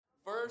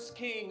1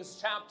 Kings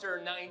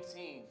chapter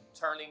 19,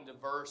 turning to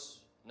verse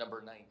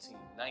number 19.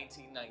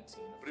 19.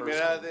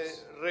 Primera de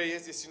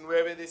Reyes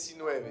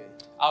 19:19.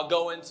 I'll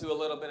go into a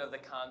little bit of the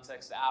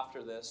context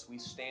after this. We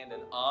stand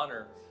in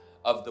honor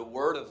of the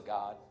Word of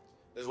God.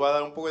 Les voy a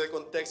dar un poco de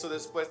contexto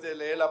después de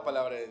leer la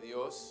palabra de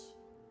Dios.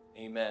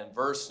 Amen.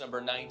 Verse number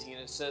 19,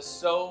 it says,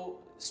 So,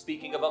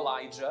 speaking of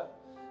Elijah,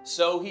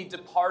 so he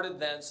departed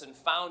thence and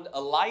found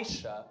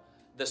Elisha,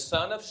 the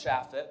son of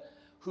Shaphat,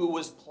 who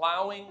was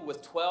plowing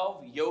with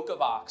 12 yoke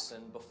of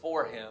oxen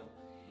before him,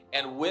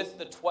 and with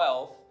the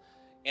 12th,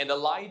 and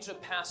Elijah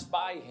passed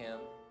by him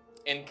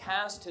and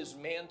cast his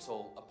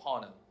mantle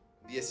upon him.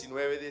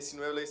 19:19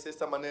 lo dice de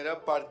esta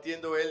manera: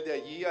 partiendo él de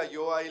allí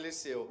halló a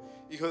Eliseo,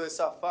 hijo de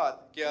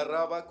Safat, que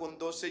arraba con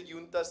 12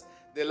 yuntas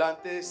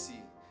delante de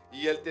sí,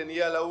 y él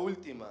tenía la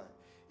última.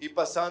 Y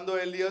pasando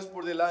Elías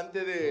por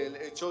delante de él,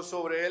 echó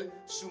sobre él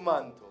su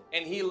manto.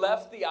 And he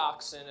left the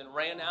oxen and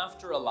ran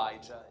after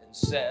Elijah and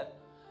said,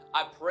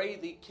 I pray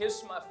thee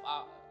kiss my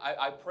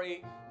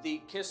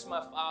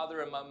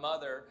father and my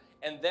mother,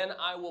 and then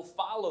I will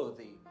follow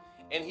thee.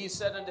 And he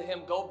said unto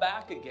him, Go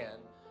back again,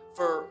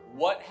 for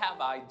what have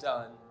I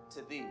done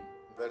to thee?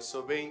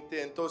 Verso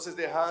 20. Entonces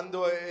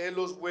dejando él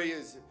los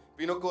bueyes,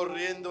 vino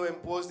corriendo en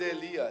pos de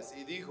Elías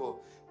y dijo: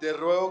 Te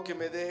ruego que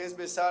me dejes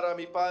besar a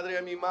mi padre y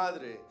a mi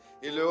madre,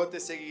 y luego te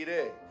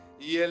seguiré.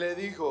 Y él le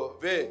dijo: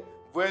 Ve,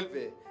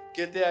 vuelve,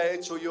 ¿qué te ha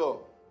hecho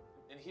yo?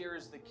 And here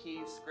is the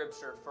key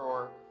scripture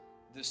for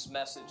this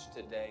message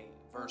today,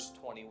 verse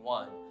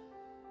 21.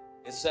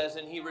 It says,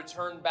 And he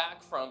returned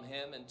back from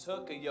him and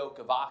took a yoke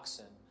of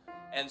oxen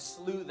and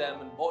slew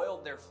them and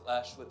boiled their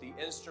flesh with the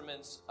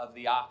instruments of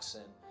the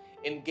oxen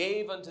and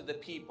gave unto the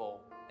people,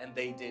 and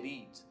they did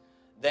eat.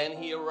 Then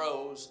he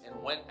arose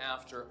and went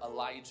after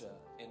Elijah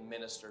and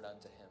ministered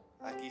unto him.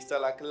 Aquí está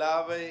la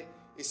clave.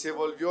 Y se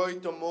volvió y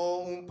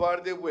tomó un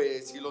par de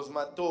bueyes y los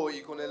mató,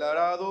 y con el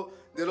arado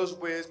de los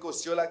bueyes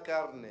coció la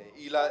carne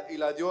y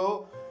la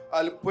dio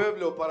al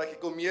pueblo para que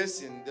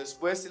comiesen.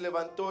 Después se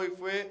levantó y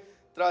fue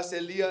tras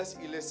Elías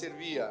y le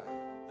servía.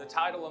 The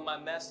title of my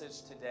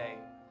message today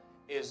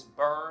is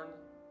Burn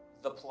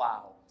the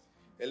Plow.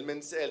 El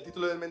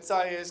título del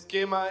mensaje es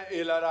Quema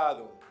el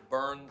arado.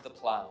 Burn the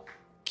plow.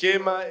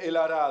 Quema el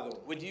arado.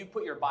 Would you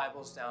put your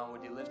Bibles down?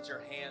 Would you lift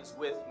your hands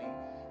with me?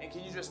 And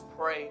can you just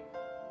pray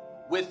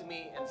with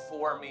me and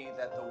for me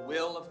that the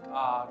will of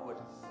God would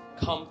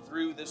come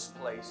through this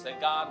place, that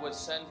God would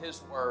send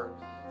His word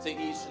to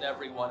each and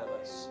every one of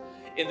us.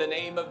 In the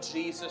name of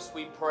Jesus,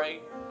 we pray,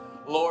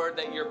 Lord,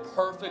 that your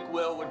perfect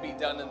will would be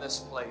done in this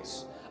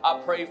place. I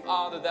pray,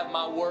 Father, that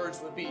my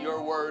words would be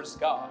your words,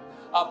 God.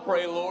 I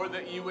pray, Lord,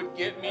 that you would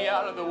get me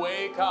out of the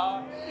way,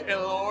 God. And,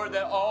 Lord,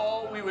 that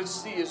all we would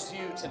see is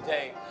you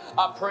today.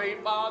 I pray,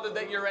 Father,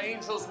 that your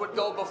angels would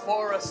go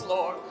before us,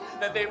 Lord,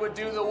 that they would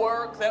do the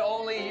work that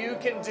only you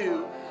can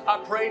do. I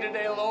pray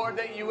today, Lord,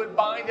 that you would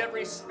bind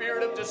every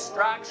spirit of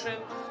distraction.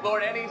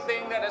 Lord,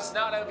 anything that is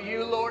not of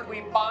you, Lord,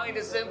 we bind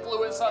its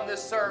influence on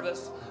this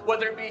service,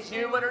 whether it be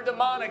human or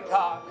demonic,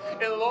 God.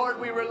 And,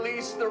 Lord, we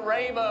release the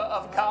rhema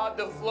of God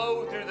to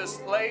flow through this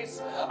place.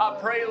 I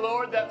pray,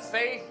 Lord, that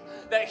faith,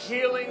 that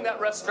healing, that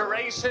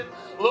restoration,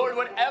 Lord,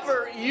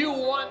 whatever you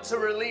want to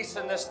release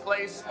in this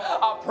place,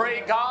 I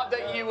pray, God,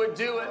 that you would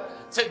do it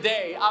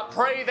today. I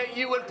pray that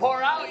you would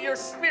pour out your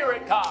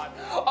Spirit, God,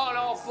 on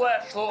all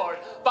flesh, Lord.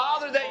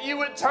 Father, that you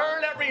would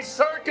turn every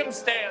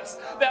circumstance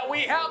that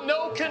we have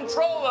no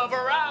control of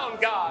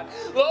around, God.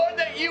 Lord,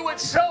 that you would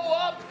show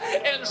up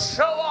and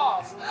show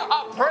off.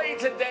 I pray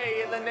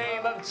today in the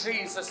name of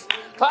Jesus.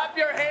 Clap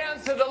your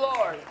hands to the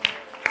Lord.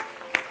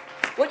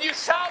 Would you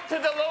shout to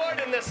the Lord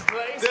in this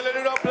place? Denle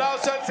un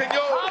aplauso al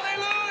Señor.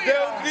 Hallelujah. De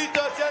un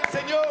grito hacia el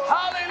Señor.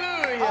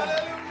 Hallelujah.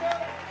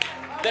 Aleluya.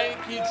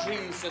 Thank you,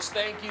 Jesus.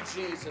 Thank you,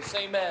 Jesus.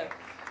 Amen.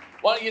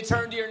 Why don't you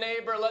turn to your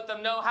neighbor and let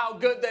them know how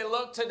good they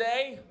look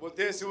today?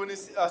 Voltee a su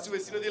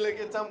vecino y dile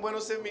que tan bueno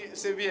se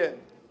ven.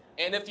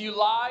 And if you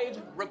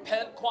lied,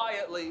 repent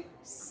quietly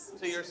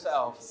to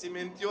yourself. Si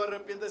mintió,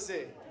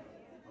 arrepiéntese.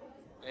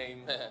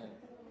 Amen.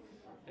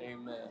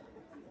 Amen.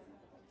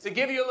 To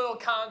give you a little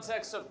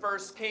context of 1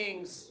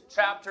 Kings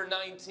chapter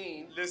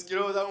 19, Les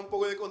quiero dar un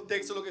poco de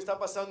contexto a lo que está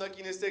pasando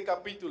aquí en este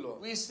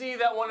capítulo. we see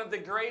that one of the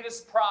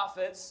greatest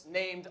prophets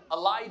named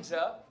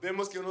Elijah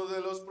Vemos que uno de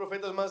los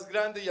profetas más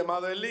grandes,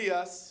 llamado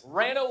Elías,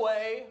 ran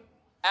away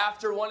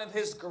after one of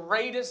his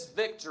greatest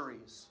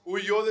victories.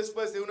 huyó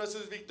después de una de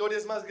sus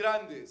victorias más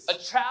grandes. A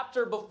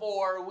chapter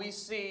before, we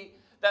see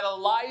that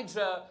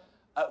Elijah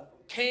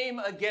came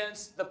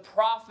against the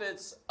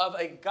prophets of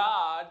a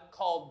god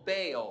called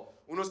Baal.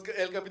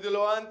 El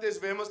capítulo antes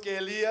vemos que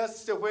Elías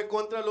se fue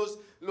contra los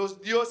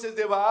dioses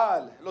de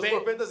Baal, los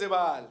profetas de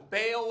Baal.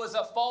 Baal was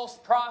a false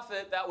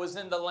prophet that was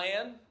in the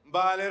land.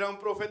 Baal era un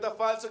profeta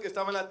falso que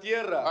estaba en la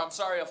tierra. I'm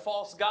sorry, a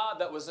false god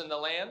that was in the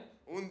land.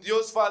 Un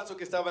dios falso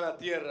que estaba en la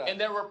tierra. And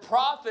there were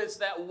prophets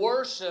that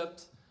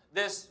worshipped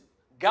this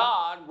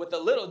god with a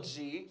little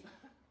g.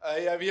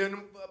 Ahí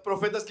habían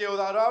profetas que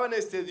adoraban a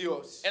este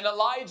Dios. And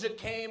Elijah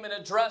came and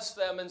addressed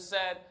them and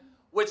said,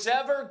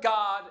 whichever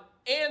God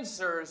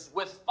answers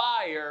with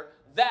fire,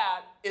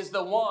 that is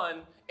the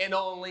one and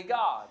only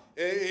God.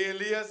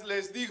 Elías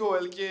les dijo,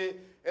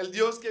 el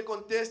Dios que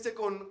conteste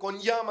con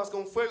llamas,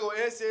 con fuego,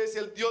 ese es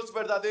el Dios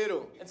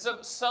verdadero. And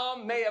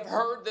some may have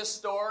heard this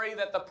story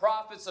that the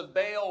prophets of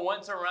Baal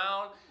went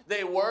around.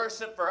 They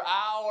worshiped for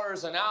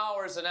hours and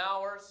hours and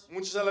hours.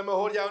 Muchos a lo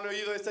mejor ya han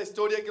oído esta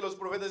historia que los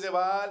profetas de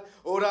Baal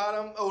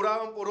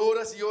oraban por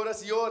horas y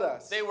horas y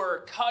horas. They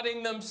were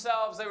cutting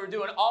themselves. They were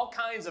doing all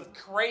kinds of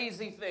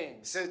crazy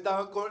things. Se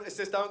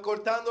estaban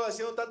cortando,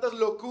 haciendo tantas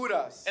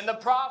locuras. And the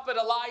prophet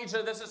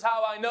Elijah, this is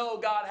how I know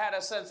God had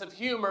a sense of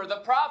humor. The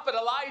prophet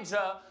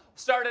Elijah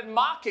started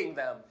mocking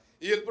them.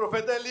 Y el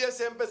profeta Elías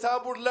se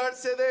empezaba a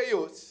burlarse de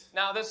ellos.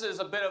 Now, this is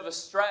a bit of a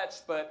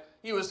stretch, but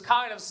he was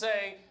kind of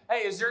saying,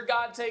 hey, is your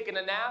God taking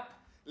a nap?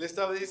 Le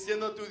estaba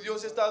diciendo, tu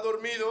Dios está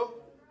dormido.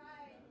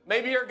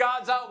 Maybe your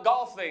God's out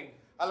golfing.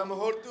 A lo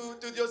mejor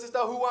tu Dios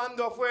está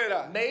jugando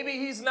afuera. Maybe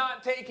he's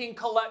not taking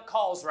collect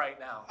calls right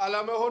now. A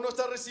lo mejor no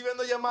está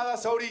recibiendo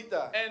llamadas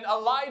ahorita. And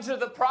Elijah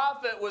the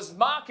prophet was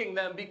mocking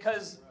them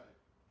because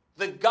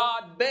the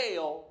god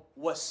Baal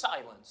was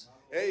silent.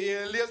 Y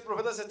Elías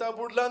profeta se estaba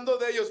burlando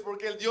de ellos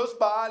porque el Dios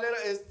Baal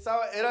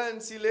era en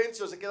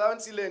silencio, se quedaba en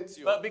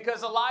silencio. But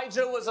because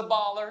Elijah was a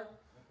baller,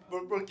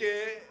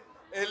 Porque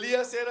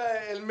Elías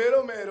era el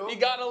mero mero, he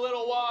got a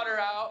little water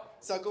out.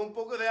 sacó un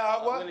poco de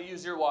I'm agua going to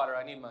use your water.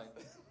 I need mine.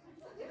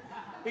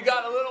 He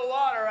got a little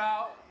water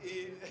out.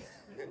 y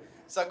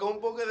sacó un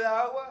poco de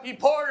agua, He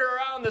poured it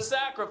around the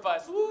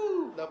sacrifice.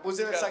 Woo! la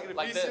puse en el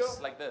Like sacrificio,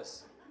 this, like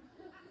this.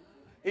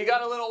 He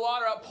got a little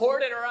water out,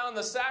 poured it around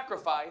the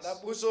sacrifice. la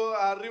puso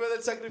arriba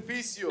del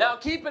sacrificio. Now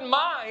keep in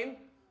mind,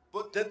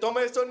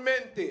 Toma esto en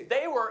mente.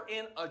 they were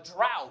in a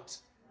drought.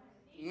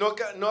 No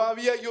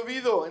había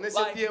llovido en ese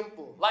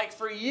tiempo. Like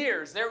for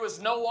years, there was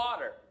no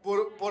water.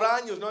 Por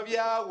años no había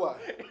agua.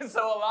 And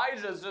so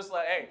Elijah's just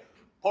like, hey,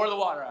 pour the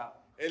water out.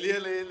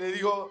 Elías le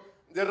dijo,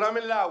 derrame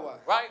el agua.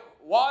 Right?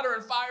 Water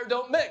and fire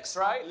don't mix,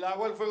 right? El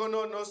agua y el fuego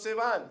no se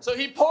van. So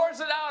he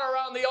pours it out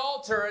around the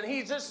altar and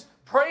he just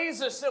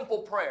prays a simple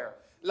prayer.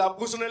 La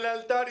puso en el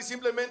altar y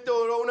simplemente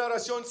oró una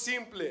oración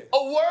simple.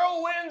 A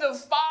whirlwind of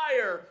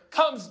fire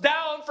comes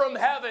down from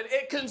heaven.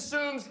 It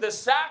consumes the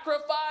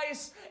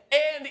sacrifice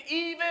and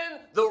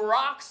even the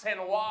rocks and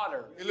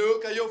water. Y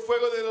luego cayó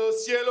fuego de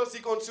los cielos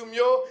y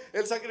consumió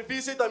el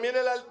sacrificio y también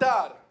el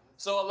altar.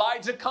 So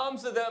Elijah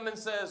comes to them and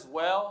says,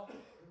 well,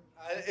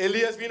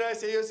 Elías vino a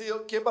ellos y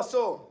dijo, ¿qué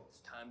pasó? it's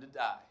time to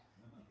die.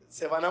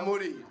 Se van a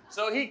morir.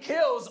 So he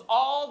kills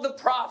all the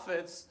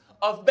prophets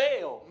of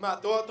Baal.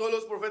 Mató a todos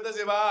los profetas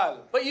de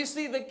Baal. But you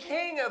see, the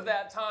king of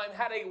that time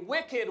had a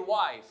wicked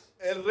wife.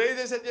 El rey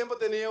de ese tiempo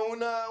tenía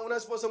una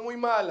esposa muy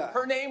mala.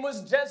 Her name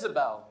was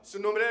Jezebel. Su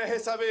nombre era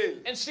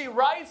Jezabel. And she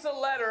writes a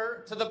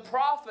letter to the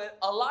prophet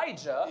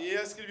Elijah Y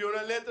ella escribió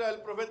una letra al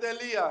profeta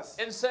Elías.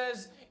 and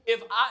says,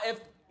 if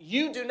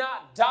you do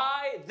not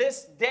die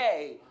this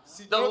day,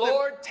 Si the tú no te-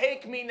 Lord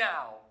take me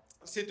now.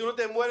 Si tú no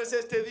te mueres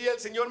este día, el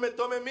Señor me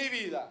tome mi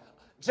vida.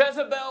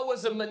 Jezebel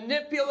was a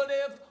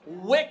manipulative,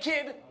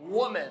 wicked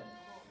woman.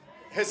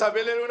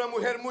 Jezabel era una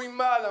mujer muy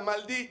mala,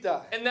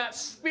 maldita. And that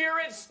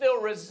spirit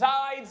still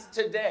resides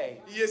today.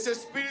 Y ese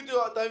espíritu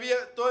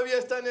todavía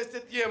está en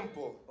este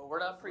tiempo. But we're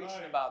not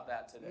preaching about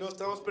that today. No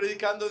estamos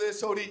predicando de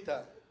eso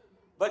ahorita.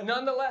 But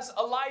nonetheless,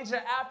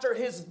 Elijah, after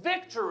his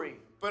victory,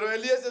 Pero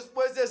Elías,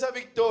 después de esa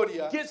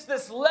victoria, gets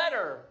this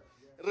letter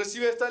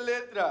recibe esta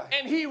letra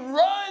and he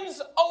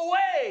runs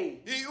away.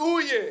 y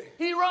huye.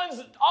 He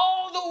runs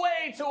all the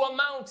way to a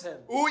mountain,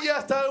 Huye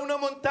hasta una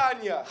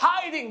montaña.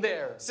 hiding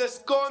there. Se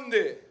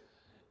esconde.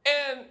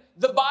 And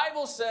the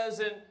Bible says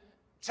in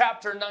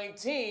chapter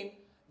 19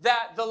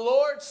 that the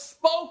Lord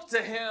spoke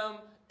to him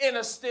in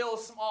a still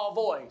small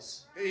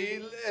voice. Y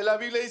la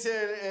Biblia dice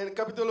en el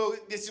capítulo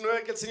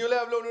 19 que el Señor le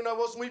habló en una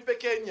voz muy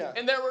pequeña.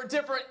 And there were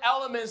different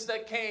elements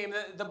that came.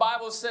 The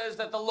Bible says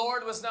that the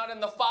Lord was not in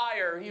the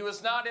fire. He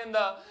was not in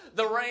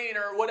the rain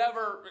or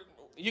whatever.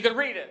 You can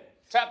read it.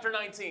 Chapter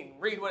 19.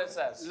 Read what it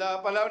says.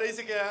 La palabra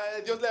dice que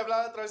Dios le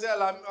hablaba a través de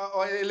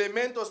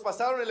elementos,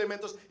 pasaron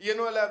elementos, y Él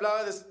no le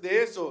hablaba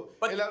de eso.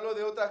 But- Él habló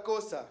de otra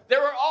cosa.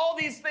 There were all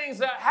these things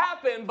that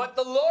happened, but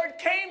the Lord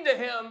came to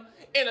him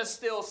in a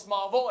still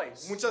small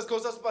voice. Muchas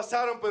cosas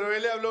pasaron, pero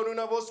Él le habló en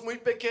una voz muy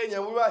pequeña,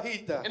 muy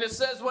bajita. And it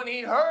says when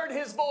he heard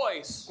his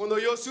voice, Cuando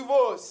oyó su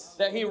voz,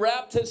 that he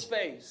wrapped his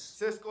face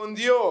se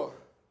escondió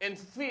in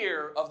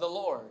fear of the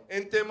Lord.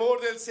 en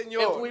temor del If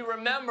Señor. we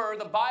remember,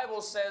 the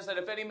Bible says that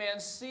if any man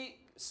see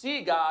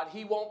God,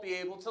 he won't be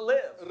able to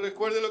live.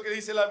 Recuerde lo que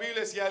dice la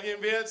Biblia, si alguien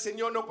ve al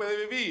Señor no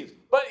puede vivir.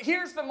 But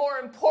here's the more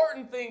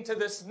important thing to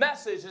this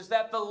message is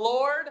that the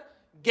Lord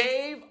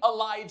gave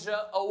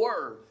Elijah a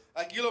word.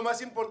 Aquí lo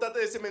más importante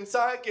de ese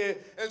mensaje que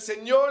el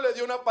Señor le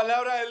dio una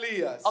palabra a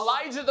Elías.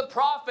 Elijah the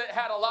prophet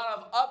had a lot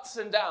of ups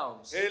and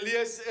downs.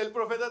 Elías, el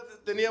profeta,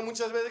 tenía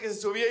muchas veces que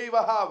se subía y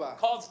bajaba.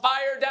 Called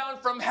fire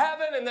down from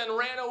heaven and then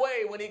ran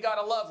away when he got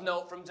a love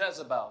note from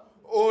Jezebel.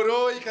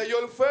 Oró y cayó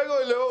el fuego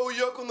y luego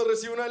huyó cuando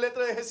recibió una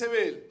letra de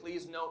Jezebel.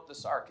 Please note the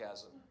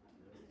sarcasm.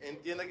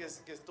 Entienda que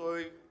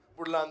estoy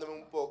burlándome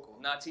un poco.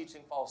 I'm not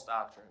teaching false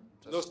doctrine.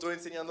 No estoy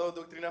enseñando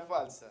doctrina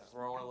falsa.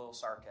 Throwing a little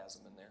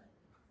sarcasm in there.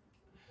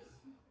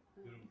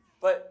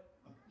 But,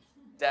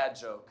 dad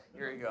joke.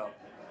 Here you go.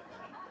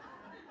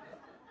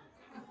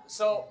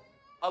 So,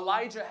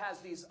 Elijah has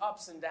these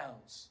ups and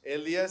downs.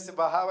 Elías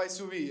bajaba y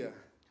subía.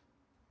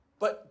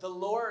 But the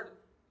Lord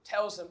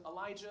tells him,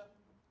 Elijah,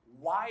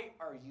 why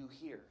are you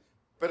here?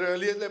 Pero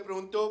Elías le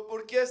preguntó,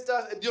 ¿por qué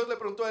estás? Dios le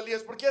preguntó a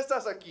Elías, ¿por qué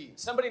estás aquí?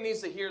 Somebody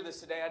needs to hear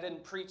this today. I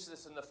didn't preach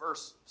this in the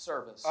first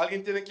service.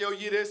 Alguien tiene que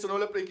oír esto, no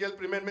le prediqué el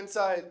primer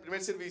mensaje, el primer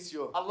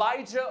servicio.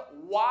 Elijah,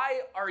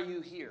 why are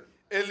you here?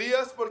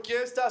 Elías, ¿por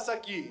qué estás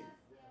aquí?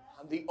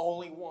 I'm the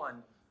only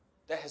one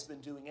that has been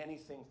doing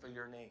anything for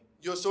your name.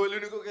 Yo soy el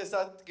único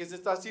que se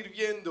está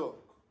sirviendo.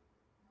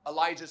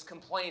 Elijah's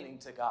complaining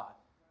to God.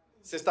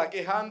 Se está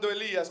quejando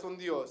Elías con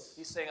Dios.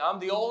 He's saying, I'm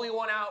the only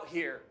one out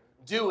here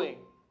doing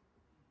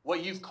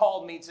what you've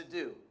called me to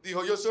do.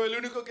 Dijo, yo soy el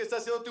único que está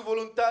haciendo tu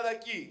voluntad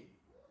aquí.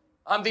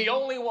 I'm the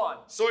only one.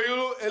 Soy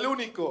el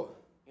único.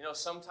 You know,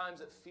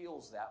 sometimes it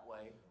feels that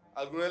way,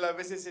 Algunas de las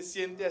veces se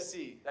siente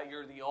así. that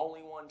you're the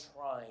only one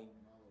trying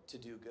to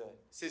do good.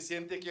 Se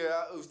siente que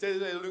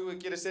usted es el único que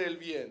quiere hacer el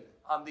bien.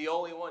 I'm the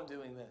only one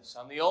doing this.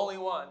 I'm the only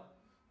one.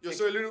 Yo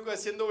soy el único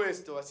haciendo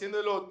esto, haciendo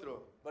el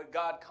otro. But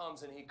God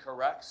comes and he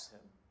corrects him.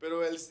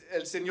 Pero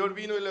el Señor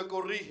vino y le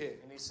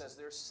corrige. And he says,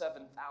 there's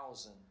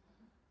 7,000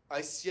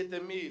 Hay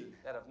 7,000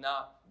 that have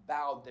not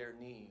bowed their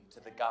knee to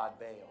the God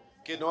Baal.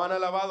 que no han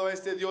alabado a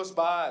este Dios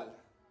Baal.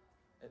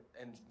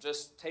 And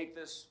just take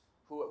this,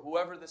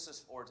 whoever this is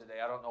for today,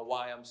 I don't know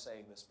why I'm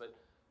saying this, but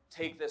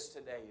take this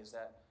today, is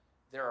that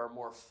there are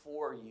more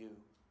for you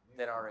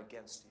than are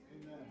against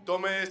you.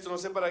 Tome esto, no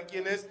sé para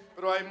quién es,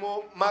 pero hay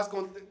más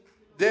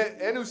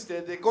en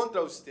usted de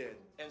contra usted.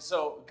 And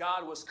so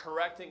God was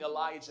correcting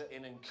Elijah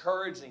and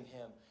encouraging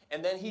him.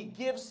 And then he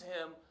gives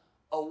him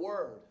a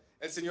word.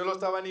 El Señor lo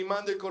estaba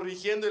animando y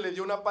corrigiendo y le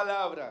dio una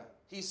palabra.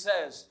 He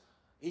says,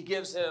 he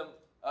gives him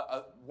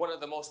one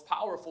of the most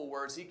powerful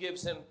words. He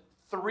gives him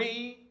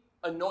 3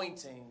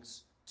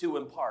 anointings to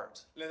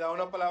impart. Le da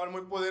una palabra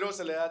muy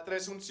poderosa, le da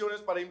 3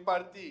 unciones para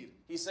impartir.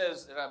 He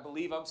says, and I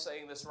believe I'm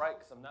saying this right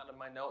because I'm not in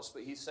my notes,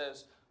 but he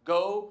says,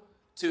 go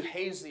to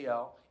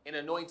Hazael and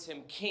anoint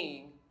him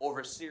king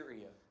over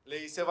Syria. Le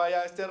dice,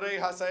 vaya a este rey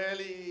Hazael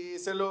y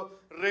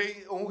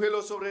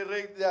úngelo sobre el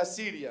rey de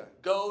Asiria.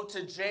 Go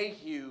to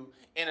Jehu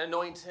and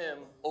anoint him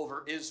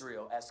over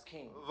Israel as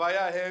king.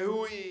 Vaya a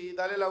Jehú y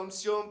dale la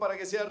unción para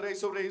que sea rey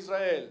sobre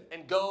Israel.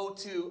 And go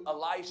to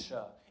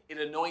Elisha and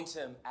anoint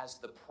him as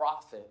the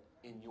prophet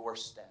in your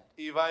stead.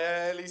 Y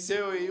vaya a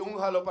Eliseo y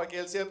únjalo para que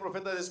él sea el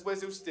profeta después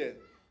de usted.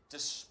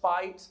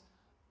 Despite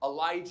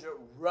Elijah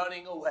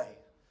running away,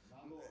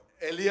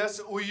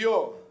 Elías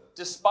huyó.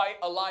 despite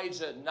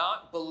Elijah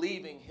not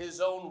believing his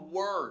own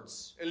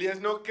words, Elías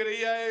no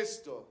creía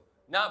esto.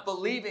 not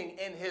believing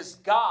in his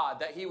God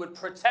that he would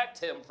protect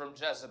him from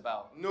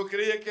Jezebel. No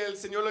creía que el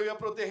Señor lo iba a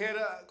proteger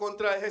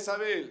contra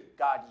Jezabel.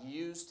 God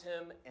used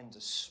him in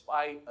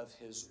despite of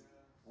his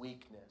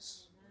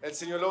weakness El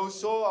Señor lo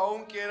usó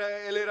aunque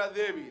él era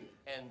débil.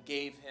 and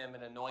gave him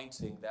an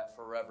anointing that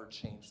forever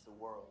changed the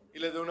world.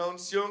 Y le dio una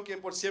unción que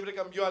por siempre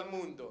cambió al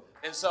mundo.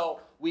 And so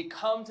we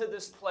come to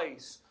this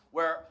place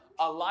where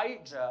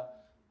Elijah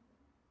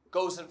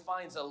goes and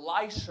finds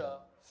Elisha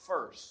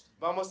first.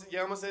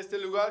 Llegamos a este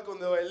lugar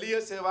cuando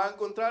Elías se va a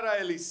encontrar a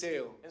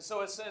Eliseo. And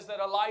so it says that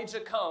Elijah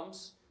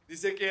comes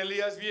Dice que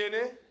Elías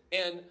viene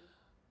and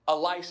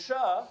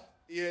Elisha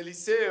y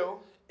Eliseo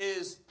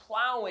is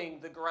plowing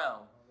the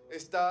ground.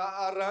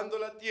 está arando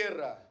la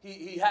tierra.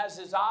 He has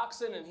his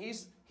oxen and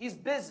he's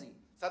busy.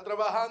 Está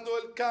trabajando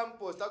el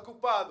campo, está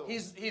ocupado.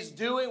 He's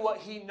doing what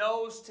he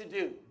knows to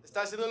do.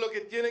 Está haciendo lo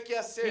que tiene que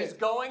He's hacer.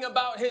 going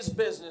about his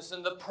business,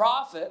 and the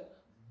prophet,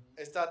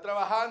 Está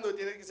trabajando y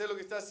tiene que hacer lo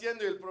que está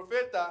haciendo. Y el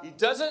profeta he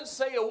doesn't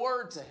say a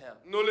word to him.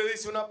 no le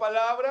dice una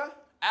palabra.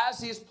 As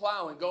he's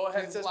plowing, go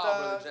ahead and Se plow,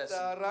 Brother Jesse.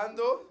 está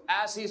arando.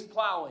 As he's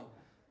plowing,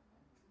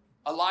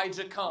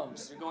 Elijah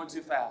comes. You're going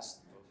too fast.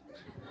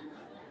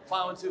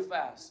 Plowing too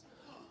fast.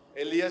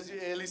 Elías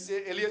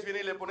viene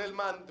y le pone el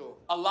manto.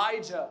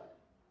 Elijah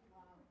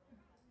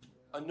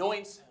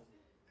anoints him.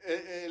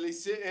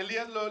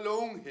 Elías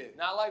lo unge.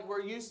 Not like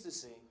we're used to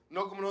seeing,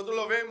 No como nosotros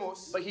lo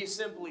vemos. but he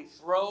simply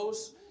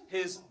throws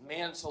his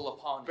mantle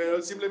upon Pero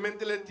him él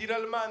simplemente le tira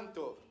el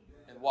manto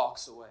and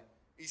walks away.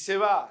 y se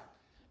va.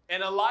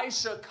 And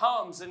Elisha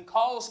comes and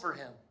calls for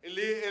him. El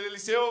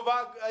Eliseo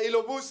va y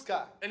lo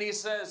busca. And he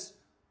says,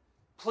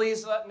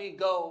 please let me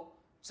go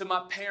to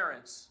my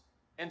parents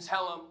and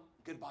tell them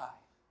goodbye.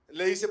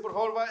 Le dice, por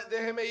favor,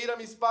 déjeme ir a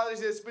mis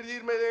padres y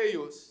despedirme de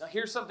ellos. Now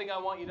here's something I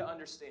want you to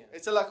understand.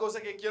 Esta es la cosa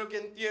que quiero que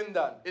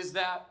entiendan. Is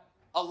that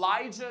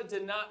Elijah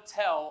did not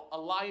tell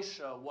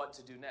Elisha what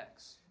to do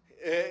next.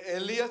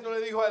 Elías no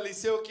le dijo a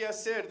Eliseo qué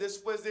hacer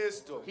después de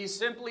esto. He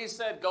simply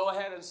said, go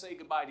ahead and say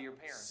goodbye to your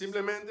parents.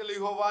 Simplemente le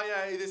dijo,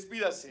 vaya y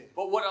despídase.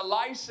 But what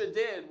Elisha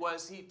did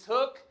was he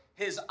took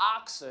his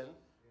oxen,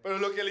 Pero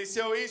lo que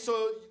Eliseo hizo,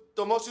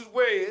 tomó sus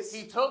bueyes,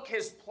 he took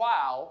his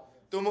plow,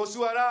 tomó su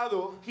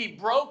arado, he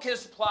broke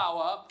his plow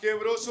up,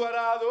 quebró su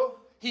arado,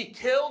 He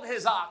killed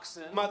his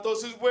oxen mató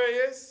sus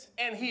bueyes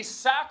and he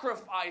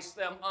sacrificed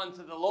them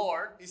unto the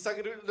Lord. y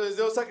les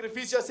dio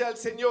sacrificio hacia el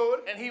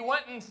Señor And he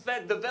went and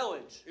fed the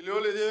village. y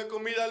luego le dio de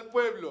comida al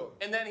pueblo.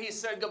 And then he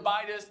said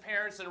goodbye to his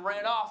parents and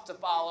ran off to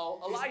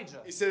follow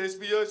Elijah. Y se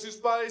despidió de sus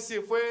padres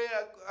y fue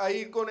a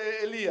ir con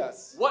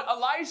Elías. What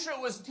Elisha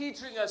was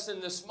teaching us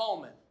in this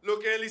moment Lo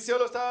que Eliseo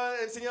lo estaba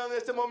enseñando en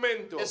este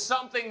momento is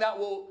something that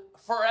will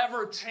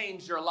forever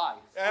change your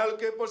life. es algo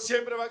que por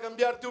siempre va a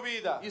cambiar tu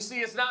vida. You see,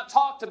 it's not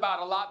talked about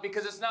a lot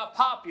because it's not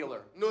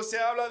popular. No se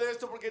habla de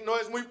esto porque no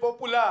es muy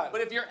popular.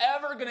 But if you're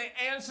ever going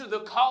to answer the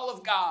call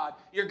of God,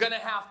 you're going to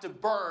have to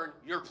burn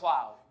your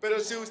plow. Pero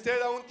si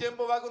usted a un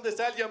tiempo va a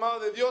contestar el llamado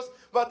de Dios,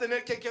 va a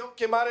tener que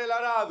quemar el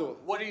arado.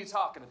 What are you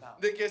talking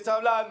about? ¿De qué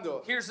está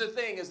hablando? Here's the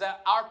thing, is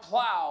that our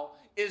plow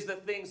is the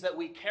things that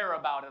we care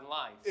about in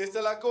life. Esta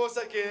es la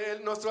cosa que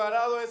nuestro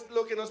arado es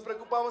lo que nos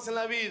preocupamos en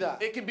la vida.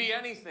 It can be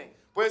anything.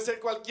 Puede ser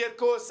cualquier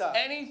cosa.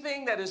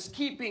 Anything that is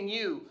keeping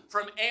you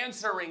from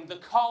answering the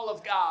call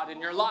of God in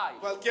your life.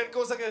 Cualquier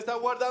cosa que está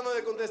guardando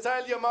de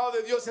contestar el llamado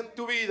de Dios en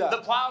tu vida.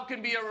 The plow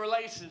can be a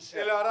relationship.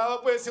 El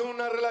arado puede ser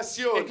una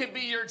relación. It could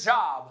be your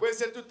job. Puede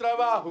ser tu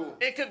trabajo.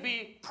 It could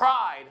be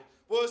pride.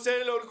 Puede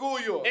ser el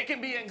orgullo. It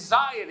can be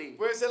anxiety.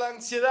 Puede ser la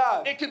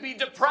ansiedad. It could be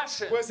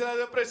depression. Puede ser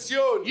la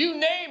depresión. You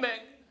name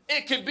it,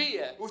 it could be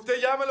it.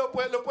 Usted llámelo,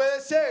 lo puede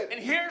ser. And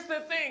here's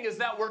the thing, is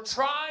that we're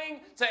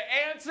trying to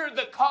answer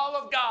the call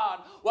of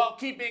God while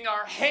keeping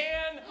our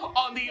hand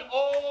on the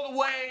old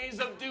ways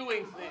of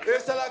doing things.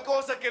 Esta es la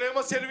cosa,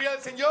 queremos servir al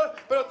Señor,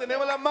 pero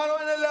tenemos la mano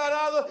en el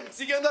arado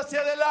siguiendo hacia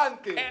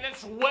adelante. And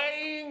it's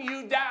weighing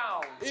you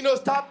down. Y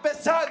nos está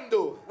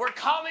pesando. We're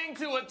coming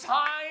to a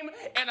time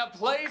and a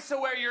place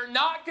where you're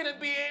not going to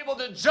be able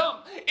to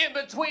jump in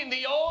between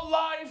the old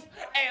life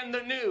and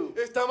the new.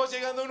 Estamos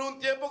llegando en un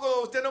tiempo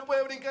cuando usted no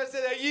puede brincarse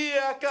de allí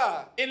a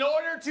acá. In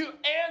order to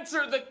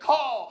answer the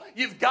call,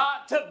 you've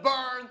got to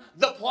burn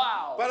the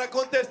plow. Para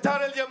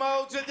contestar el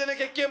llamado, usted tiene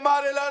que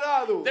quemar el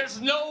arado.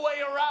 There's no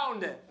way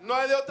around it. No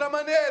hay de otra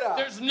manera.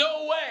 There's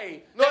no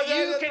way No that hay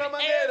you de otra can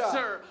manera.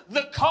 answer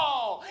the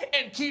call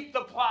and keep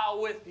the plow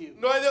with you.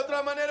 No hay de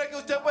otra manera que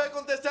usted pueda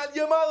contestar el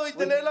llamado y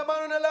tener la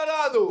mano en el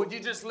arado. Would you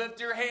just lift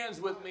your hands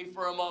with me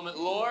for a moment,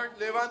 Lord?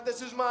 Levante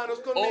sus manos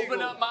Open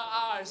conmigo. up my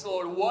eyes,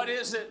 Lord. What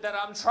is it that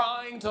I'm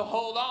trying to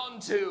hold on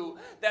to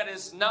that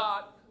is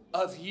not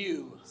of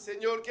you?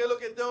 Señor, ¿qué es lo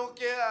que tengo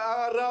que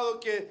agarrado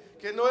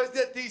que no es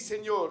de ti,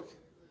 Señor?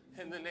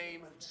 In the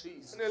name of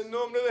Jesus. En el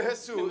nombre de In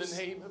Jesús. the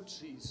name of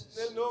Jesus.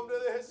 En el nombre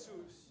de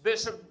Jesús.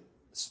 Bishop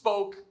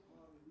spoke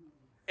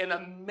an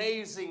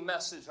amazing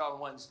message on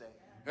Wednesday.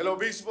 El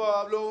obispo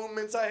habló un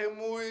mensaje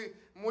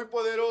muy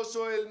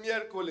poderoso el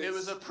miércoles. It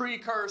was a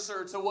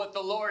precursor to what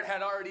the Lord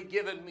had already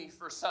given me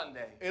for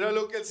Sunday. Era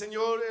lo que el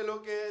Señor, lo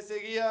que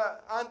seguía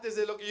antes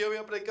de lo que yo voy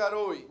a predicar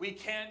hoy. We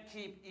can't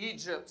keep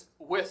Egypt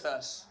with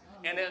us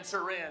and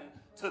enter in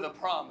to the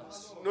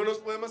promise. No nos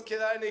podemos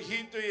quedar en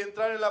Egipto y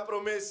entrar en la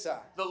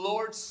promesa. The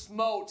Lord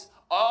smote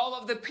all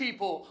of the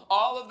people,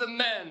 all of the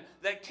men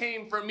that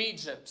came from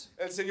Egypt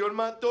El Señor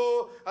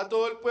mató a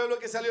todo el pueblo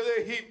que salió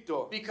de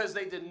Egipto because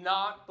they did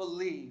not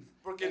believe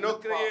porque in no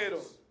the creyeron.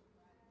 promise.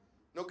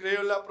 No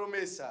creyeron la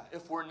promesa.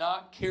 If we're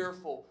not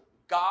careful,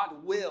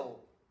 God will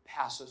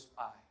pass us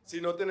by. Si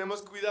no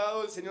tenemos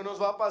cuidado, el Señor nos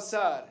va a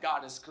pasar.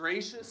 God is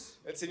gracious,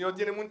 El Señor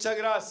tiene mucha He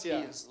gracia.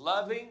 is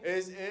loving,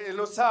 Él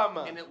nos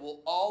ama. and it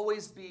will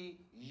always be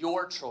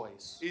your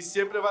choice, Y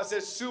siempre va a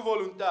ser su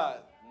voluntad,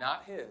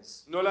 not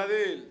His, no la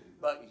de Él.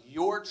 but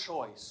your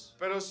choice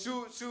Pero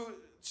su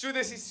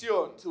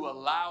decisión to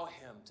allow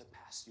Him to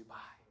pass you by.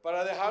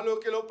 para dejarlo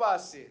que lo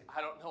pase.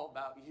 I don't know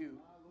about you,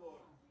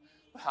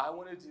 but I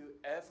want to do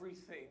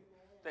everything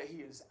that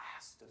He has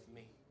asked of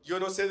me. Yo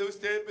no sé de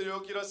usted, pero yo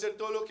quiero hacer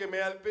todo lo que me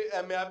ha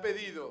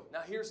pedido. Now,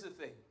 here's the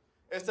thing.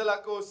 Esta es la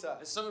cosa.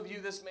 And some of you,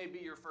 this may be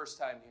your first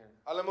time here.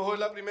 A lo mejor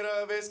la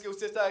primera vez que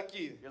usted está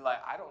aquí. You're like,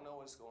 I don't know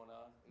what's going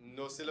on.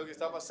 No sé lo que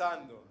está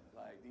pasando.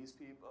 Like, these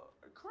people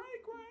are cray.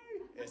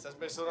 Esas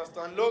personas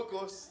están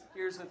locos.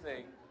 Here's the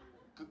thing.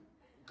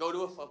 Go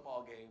to a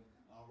football game.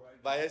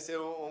 Vaya a ser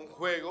un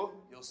juego.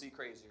 You'll see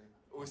crazier.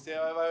 Usted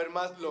va a ver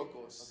más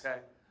locos. Okay?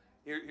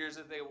 Here's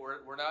the thing.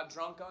 We're not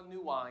drunk on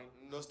new wine,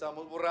 No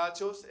estamos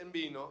borrachos en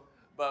vino.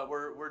 but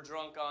we're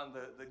drunk on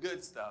the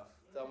good stuff.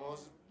 Estamos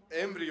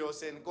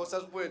embrios en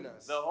cosas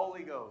buenas. The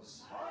Holy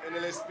Ghost. En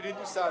el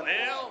Espíritu Santo.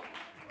 Well,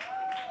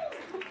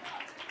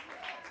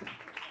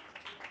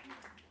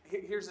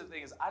 here's the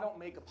thing is I don't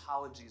make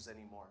apologies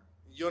anymore.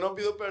 Yo no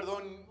pido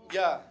perdón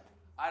ya.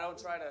 I don't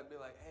try to be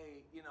like,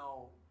 hey, you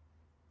know,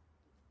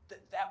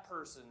 that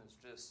person is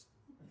just...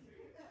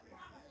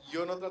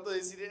 Yo no trato de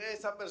decir,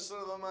 esa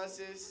persona nomás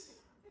es...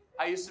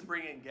 I used to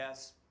bring in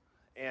guests,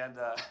 and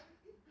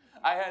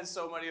I had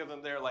so many of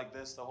them there like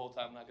this the whole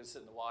time. I'm not going to sit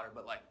in the water,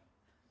 but like...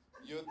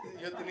 Yo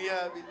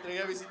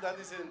traía visitantes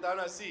y se sentaron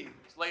así.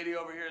 This lady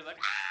over here is like,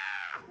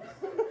 ah!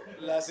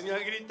 La señora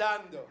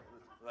gritando.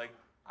 Like,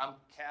 I'm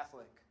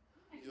Catholic.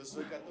 Yo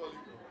soy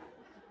católico.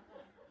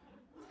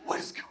 What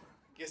is going on?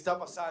 ¿Qué está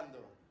pasando?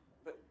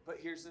 But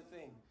here's the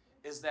thing,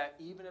 is that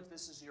even if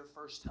this is your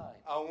first time,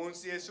 aun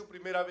si es su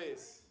primera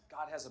vez,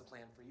 God has a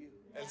plan for you.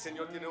 el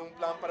Señor tiene un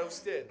plan para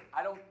usted.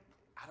 I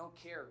don't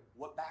care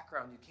what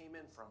background you came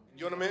in from.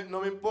 No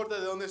me importa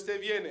de dónde usted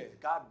viene.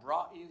 God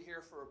brought you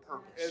here for a El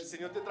purpose.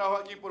 Señor te trajo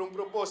aquí por un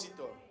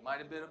propósito. Might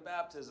have been a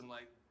baptism,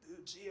 like,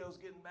 dude, Gio's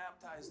getting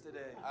baptized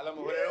today. A lo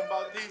mejor era un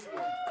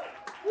bautismo.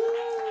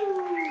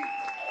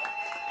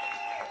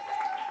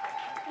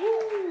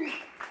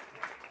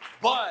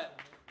 But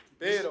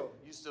Pero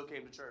you still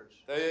came to church.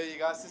 todavía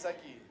llegaste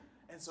aquí.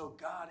 And so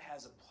God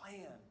has a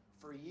plan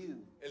for you.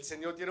 El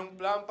Señor tiene un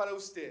plan para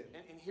usted.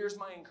 And here's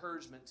my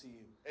encouragement to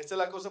you. Esta es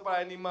la cosa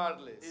para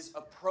animarles. Is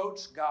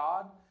approach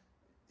God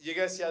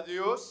Llega hacia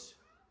Dios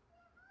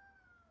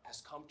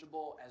as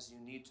comfortable as you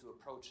need to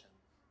approach Him.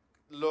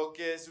 lo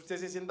que usted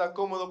se sienta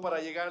cómodo para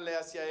llegarle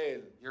hacia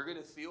Él. You're going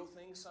to feel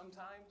things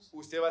sometimes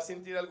Usted va a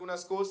sentir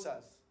algunas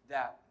cosas.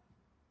 that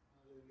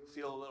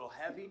feel a little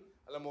heavy.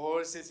 A lo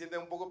mejor se sienten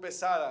un poco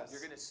pesadas.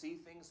 You're going to see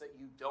things that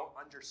you don't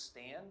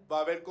understand. Va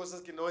a haber cosas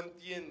que no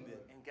entienden.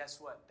 And guess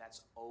what?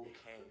 That's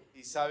okay.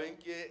 Y saben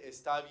que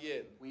está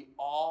bien. We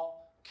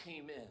all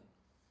came in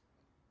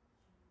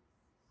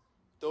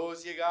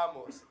Todos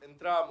llegamos,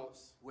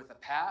 entramos with a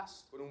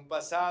past. con un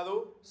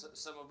pasado.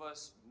 Some of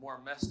us more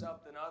messed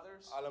up than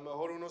others. A lo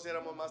mejor unos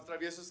éramos más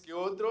traviesos que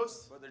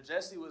otros. Brother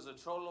Jesse was a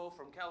cholo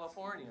from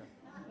California.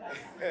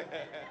 He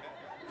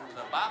was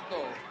a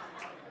vato.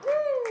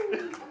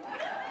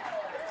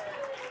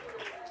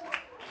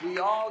 We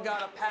all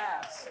got a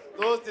past.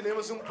 Todos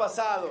tenemos un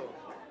pasado.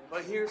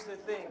 But here's the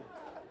thing.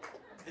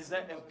 Is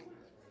that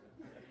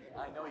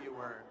I know you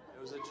weren't.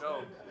 It was a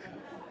joke.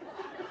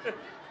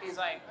 He's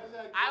like,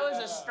 I was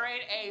a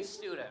straight A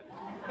student.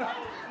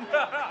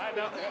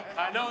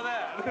 I know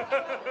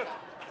that.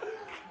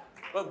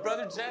 But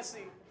Brother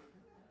Jesse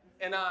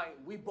and I,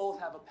 we both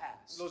have a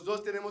past. Los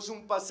dos tenemos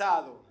un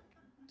pasado.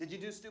 Did you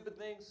do stupid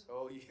things?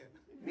 Oh, yeah.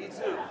 Me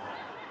too.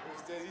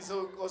 Usted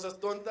hizo cosas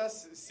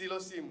tontas, sí lo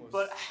hicimos.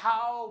 But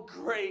how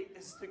great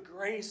is the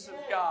grace of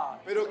God?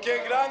 Pero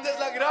qué grande es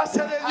la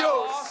gracia de How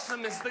Dios.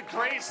 awesome is the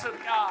grace of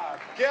God?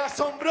 Qué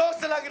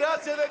asombrosa la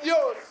gracia de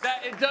Dios.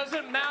 That it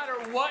doesn't matter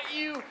what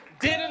you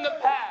did in the No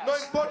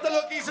past. importa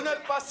lo que hizo en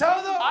el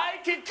pasado. I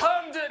can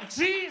come to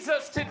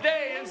Jesus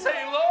today and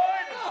say,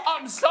 Lord,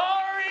 I'm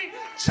sorry,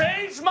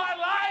 change my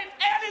life,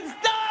 and it's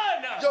done.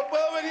 Yo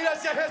puedo venir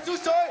hacia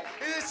Jesús hoy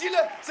y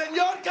decirle,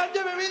 Señor,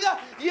 cambia mi vida,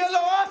 y Él lo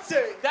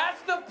hace.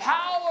 That's the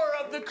power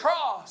of the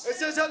cross.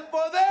 Ese es el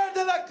poder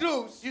de la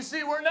cruz. You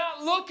see, we're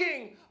not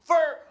looking for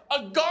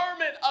a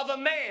garment of a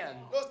man,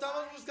 No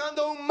estamos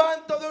buscando un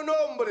manto de un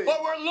hombre.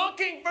 but we're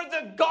looking for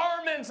the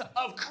garments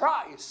of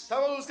Christ.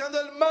 Estamos buscando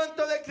el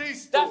manto de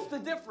Cristo. That's the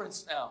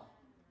difference now.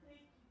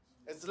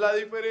 Esa es la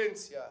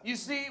diferencia. You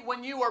see,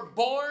 when you are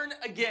born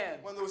again,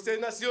 Cuando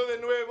usted nació de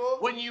nuevo,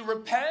 when you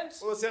repent,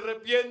 cuando se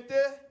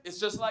arrepiente, it's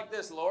just like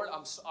this, Lord,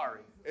 I'm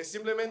sorry. es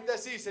simplemente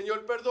así,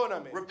 Señor,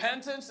 perdóname.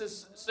 Repentance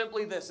is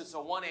simply this, it's a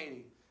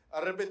 180.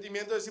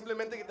 Arrepentimiento es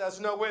simplemente que te das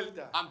una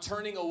vuelta. I'm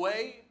turning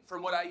away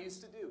from what I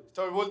used to do.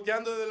 Estoy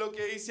volteando de lo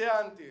que hice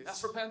antes.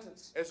 That's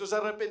repentance. Eso es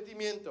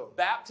arrepentimiento.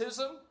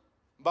 Baptism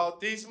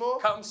Bautismo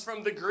comes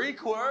from the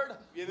Greek word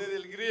viene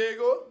del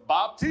griego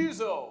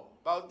baptizo,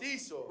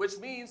 bautizo, which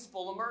means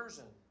full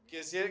immersion. que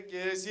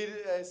quiere decir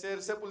ser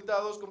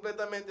sepultados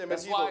completamente,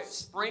 That's why metidos.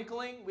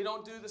 sprinkling, we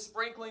don't do the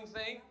sprinkling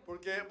thing.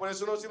 Porque por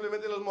eso no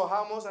simplemente los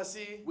mojamos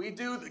así, We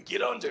do the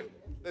get under.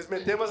 les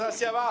metemos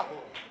hacia abajo.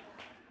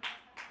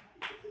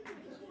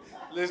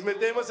 Les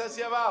metemos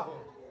hacia abajo.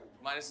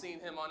 You might have seen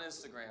him on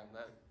Instagram,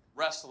 that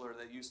wrestler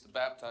that used to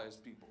baptize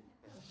people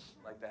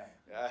like that.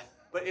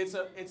 But it's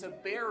a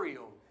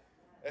burial.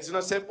 Es una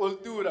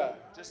sepultura.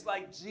 Just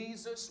like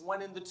Jesus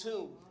went in the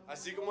tomb.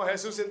 Así como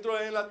Jesús entró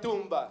en la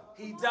tumba,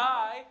 He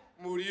died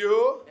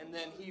murió and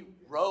then he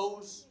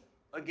rose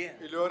again.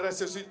 y luego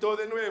resucitó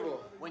de nuevo.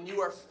 When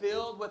you are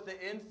filled with the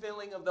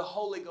infilling of the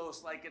Holy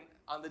Ghost, like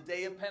on the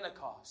day of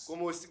Pentecost,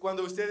 Como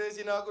cuando usted es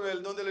llenado con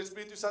el don del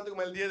Espíritu Santo,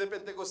 como el día de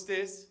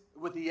Pentecostés,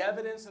 with the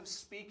evidence of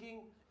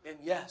speaking in,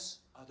 yes,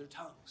 other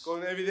tongues.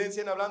 con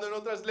evidencia en hablando en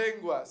otras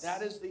lenguas.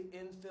 That is the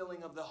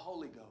infilling of the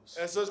Holy Ghost.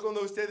 Eso es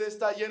cuando usted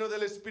está lleno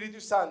del Espíritu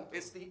Santo.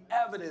 It's the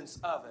evidence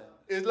of it.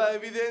 Es la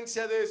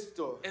evidencia de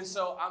esto. And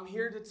so I'm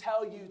here to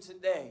tell you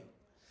today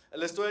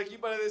Le estoy aquí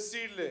para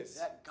decirles,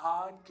 that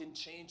God can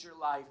change your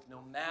life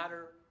no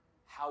matter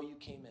how you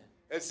came in.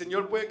 el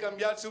Señor puede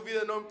cambiar su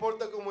vida, no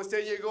importa cómo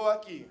usted llegó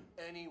aquí.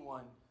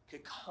 Anyone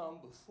could come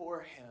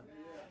before Him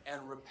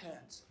and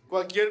repent.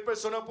 Cualquier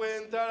persona puede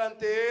entrar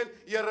ante Él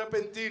y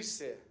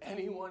arrepentirse.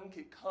 Anyone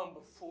could come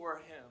before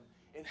Him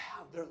and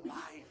have their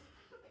life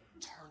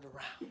turned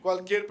around.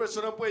 Cualquier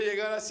persona puede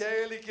llegar hacia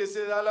Él y que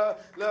se da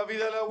la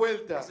vida a la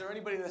vuelta. Is there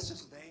anybody that's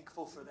just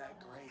thankful for that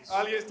grace?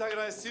 Alguien está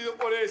agradecido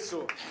por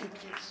eso.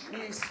 Thank you,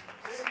 Jesus.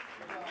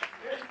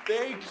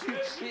 Thank you,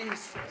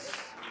 Jesus.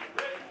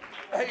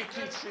 Thank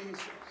you,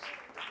 Jesus.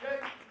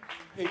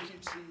 Thank you,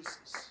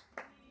 Jesus.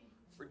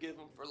 Forgive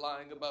him for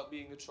lying about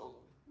being a cholo.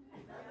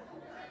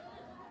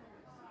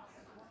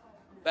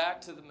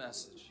 Back to the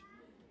message.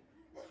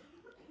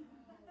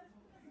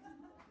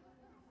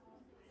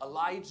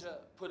 Elijah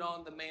put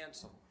on the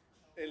mantle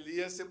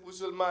Elías se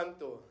puso el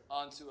manto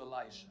onto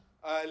Elisha.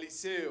 a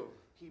Eliseo.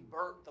 He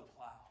burnt the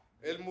plow.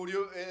 Él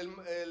murió,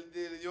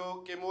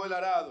 quemó el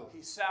arado.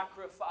 He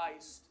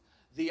sacrificed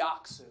the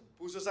oxen.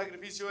 Puso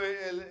sacrificio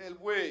el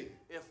buey.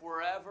 If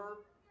we're ever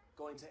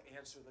going to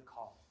answer the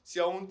call, Si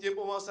a un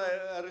tiempo vamos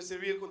a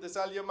recibir,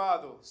 contestar el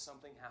llamado,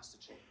 something has to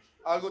change.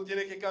 algo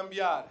tiene que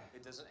cambiar.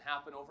 It doesn't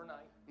happen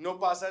overnight, No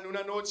pasa en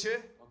una noche,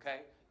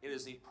 okay? It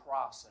is a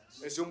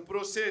process. es un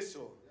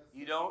proceso.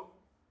 You don't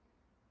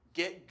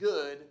get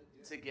good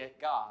to get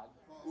God.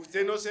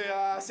 Usted no se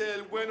hace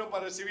el bueno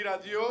para recibir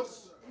a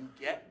Dios. You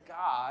get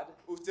God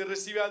Usted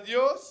recibe a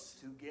Dios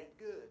to get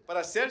good. para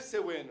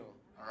hacerse bueno.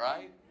 All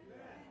right?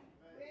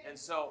 And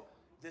so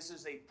this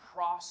is a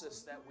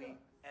process that we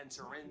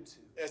enter into.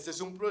 Este es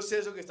un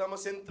proceso que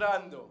estamos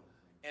entrando.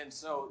 And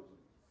so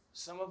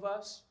some of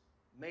us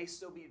may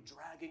still be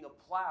dragging a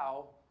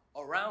plow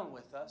around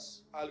with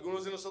us.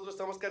 Algunos de nosotros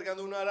estamos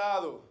cargando un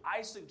arado.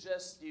 I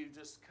suggest you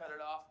just cut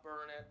it off,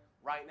 burn it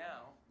right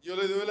now. Yo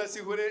le doy la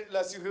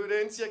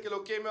sugerencia que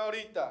lo queme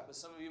ahorita. But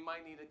some of you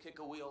might need to kick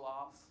a wheel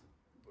off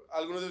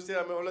Algunos de ustedes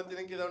a lo mejor le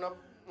tienen que dar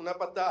una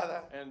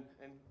patada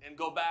and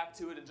go back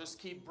to it and just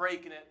keep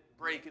breaking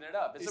it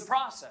up. It's a y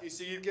process.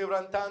 seguir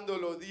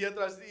quebrantándolo día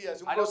tras día.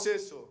 Es un I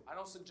proceso.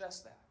 don't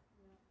suggest that.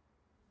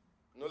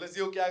 No les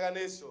digo que hagan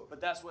eso, But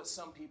that's what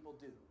some people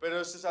do. pero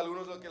eso es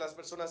algunos lo que las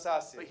personas But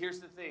hacen. here's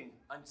the thing.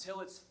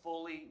 Until it's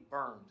fully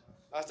burned,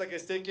 Hasta que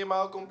esté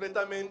quemado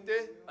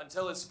completamente,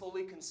 until it's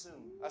fully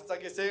consumed, hasta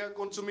que esté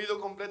consumido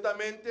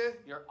completamente,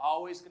 you're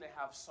always going to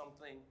have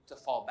something to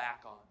fall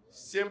back on.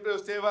 siempre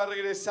usted va a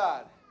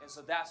regresar. And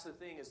so that's the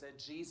thing, is that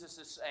Jesus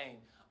is saying,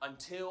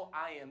 until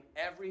I am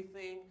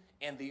everything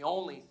and the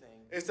only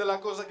thing, Esta es la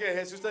cosa que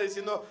Jesús está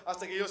diciendo,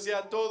 hasta que yo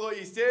sea todo y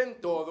esté en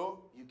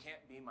todo, you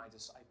can't be my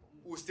disciple.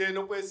 usted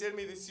no puede ser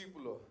mi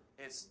discípulo.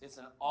 It's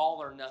an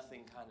all or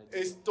nothing kind of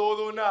deal. Es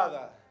todo o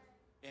nada.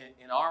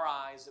 In our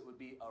eyes, it would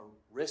be a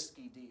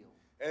risky deal.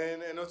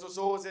 En nuestros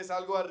ojos es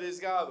algo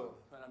arriesgado.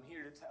 But I'm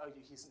here to tell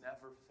you, he's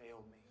never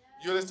failed me.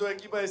 Yo le estoy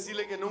aquí para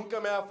decirle que nunca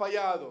me ha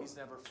fallado, He's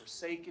never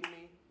forsaken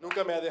me.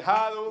 nunca me ha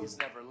dejado, He's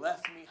never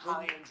left me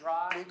high and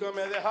dry. nunca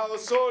me ha dejado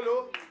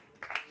solo.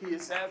 He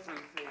is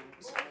everything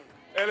to me.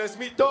 Él es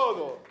mi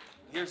todo.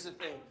 Here's the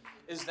thing,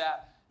 is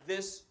that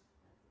this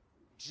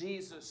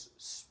Jesus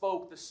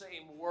spoke the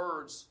same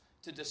words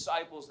to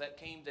disciples that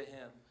came to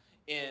him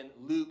in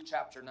Luke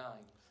chapter 9.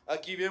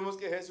 Aquí vemos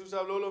que Jesús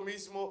habló lo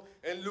mismo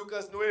en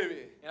Lucas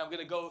 9. And I'm going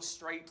to go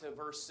straight to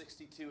verse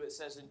 62. It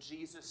says, and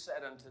Jesus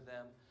said unto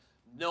them,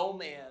 no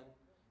man,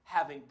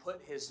 having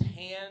put his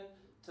hand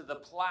to the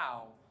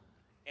plow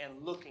and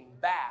looking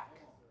back,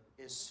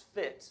 is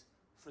fit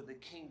for the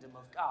kingdom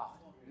of God.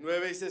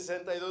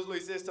 9:62 lo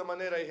dice de esta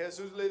manera, y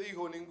Jesús le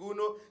dijo,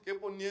 ninguno que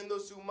poniendo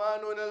su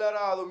mano en el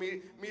arado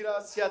mira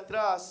hacia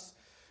atrás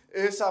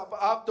es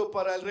apto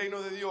para el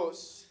reino de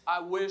Dios. I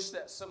wish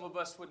that some of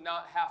us would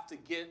not have to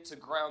get to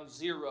ground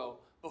zero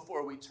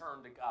before we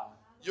turn to God.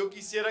 Yo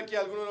quisiera que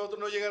algunos de nosotros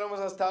no llegáramos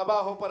hasta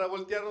abajo para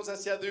voltearnos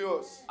hacia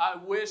Dios. I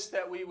wish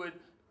that we would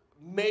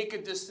make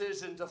a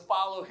decision to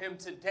follow him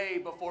today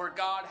before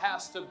God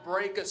has to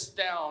break us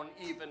down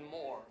even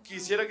more.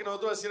 Quisiera que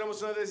nosotros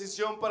hiciéramos una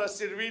decisión para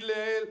servirle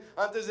a Él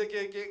antes de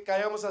que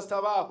caigamos hasta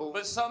abajo.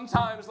 But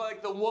sometimes,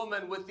 like the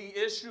woman with the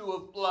issue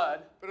of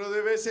blood, Pero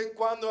de vez en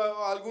cuando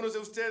algunos de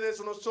ustedes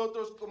o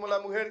nosotros como la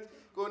mujer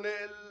con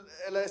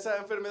esa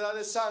enfermedad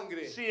de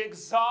sangre. she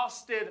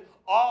exhausted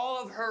all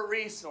of her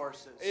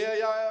resources. Ella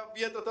ya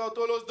había tratado a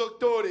todos los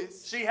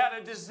doctores. She had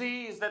a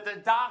disease that the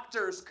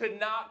doctors could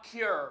not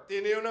cure.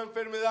 Tenía una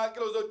enfermedad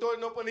que los doctores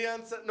no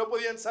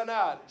podían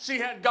sanar. She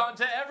had gone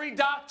to every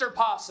doctor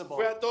possible,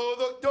 Fue a todo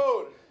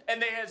doctor.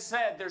 and they had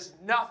said, there's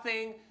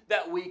nothing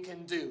that we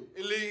can do.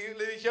 Y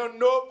le dijeron,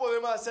 no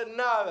podemos hacer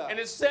nada. And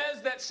it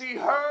says that she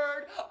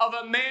heard of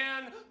a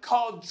man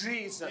called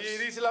Jesus.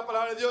 Y dice la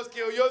palabra de Dios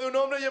que oyó de un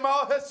hombre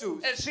llamado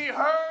Jesús. And she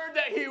heard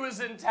that he was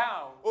in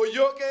town.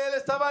 Oyó que Él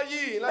estaba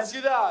allí en la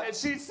ciudad. And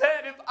she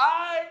said, if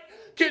I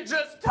could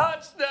just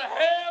touch the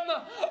hem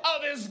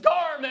of his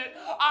garment,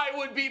 I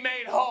would be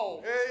made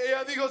whole.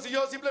 Ella dijo, si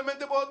yo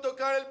simplemente puedo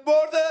tocar el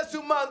borde de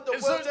su manto,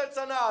 And puedo so ser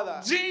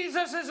sanada.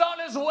 Jesus is on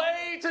his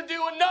way to do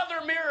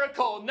another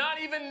miracle, not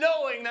even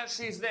knowing that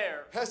she's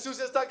there. Jesús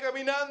está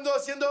caminando,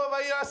 va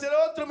a ir a hacer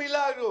otro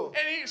milagro.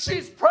 And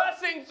she's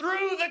pressing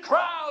through the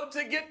crowd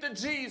to get to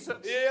Jesus.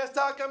 Y ella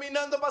está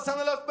caminando,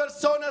 pasando las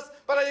personas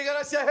para llegar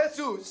hacia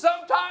Jesús.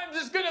 Sometimes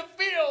it's going to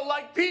feel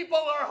like people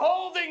are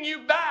holding you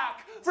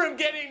back from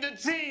getting to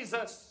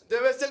Jesus. De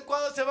vez en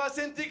cuando se va a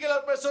sentir que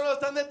las personas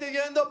están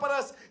deteniendo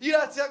para ir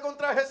hacia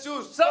contra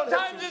Jesús.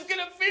 Sometimes it's going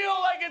to feel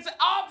like it's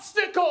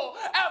obstacle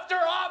after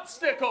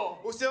obstacle.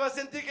 Usted va a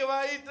sentir que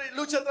va a ir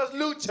lucha tras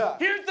lucha.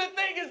 Here's the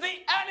thing, is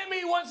the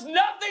enemy wants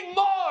nothing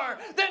more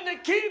than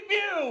to keep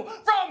you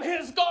from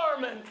his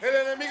garment. El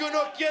enemigo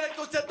no quiere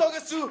que usted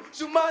toque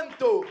su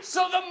manto.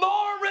 So the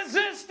more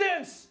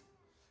resistance,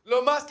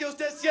 Lo más que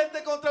usted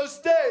siente contra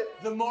usted,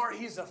 the more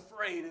he's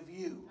afraid of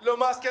you. lo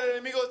más que el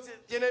enemigo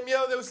tiene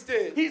miedo de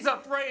usted. He's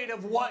afraid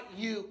of what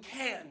you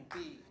can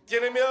be.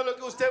 Tiene miedo a lo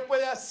que usted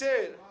puede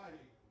hacer.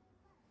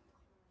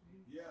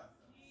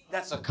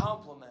 That's a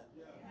compliment.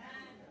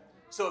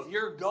 So if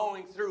you're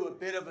going through a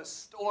bit of a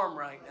storm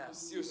right now,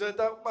 Si usted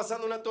está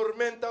pasando una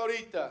tormenta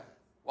ahorita,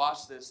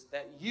 watch this,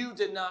 that you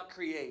did not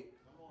create.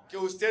 que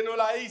usted no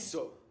la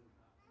hizo,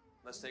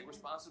 Let's take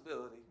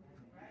responsibility.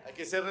 hay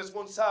que ser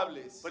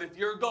responsables. But if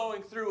you're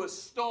going through a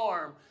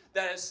storm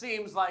that it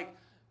seems like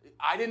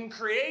I didn't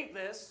create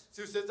this,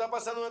 Si usted está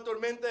pasando una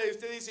tormenta y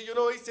usted dice, yo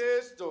no hice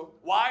esto,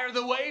 why are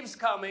the waves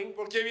coming?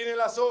 ¿por qué vienen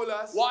las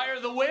olas? Why are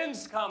the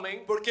winds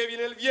coming? ¿Por qué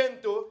viene el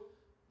viento?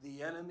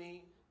 The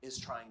enemy is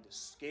trying to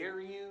scare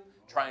you,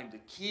 trying to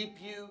keep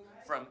you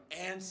from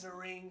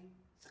answering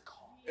the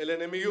call. El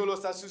enemigo lo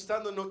está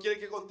asustando, no quiere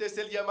que conteste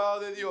el llamado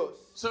de Dios.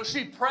 So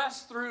she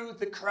pressed through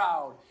the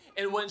crowd,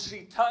 and when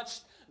she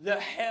touched the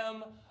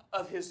hem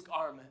of his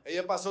garment,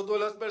 Ella pasó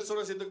todas las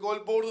personas y tocó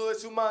el bordo de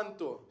su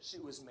manto she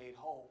was made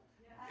whole.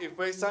 y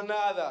fue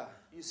sanada.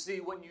 You see,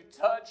 when you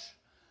touch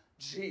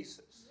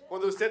Jesus,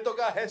 Cuando usted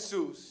toca a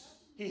Jesús,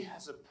 he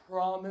has a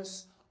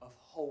promise of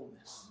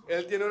wholeness.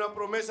 Él tiene una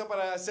promesa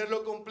para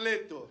hacerlo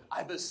completo.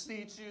 I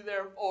beseech you,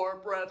 therefore,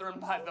 brethren,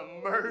 by the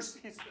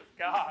mercies of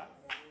God,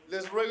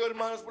 Les ruego,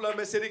 hermanos, por las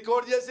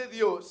misericordias de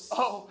Dios,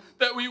 oh,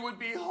 that we would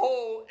be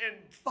whole in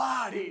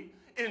body,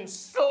 in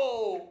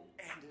soul,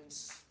 and in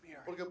spirit.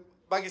 porque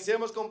para que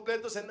seamos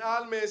completos en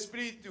alma y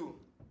espíritu.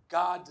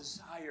 God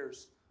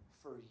desires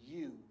for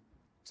you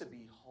to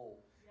be whole.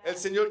 El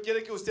Señor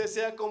quiere que usted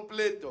sea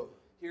completo.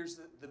 Here's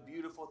the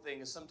beautiful thing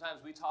is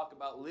sometimes we talk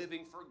about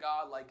living for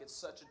God like it's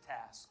such a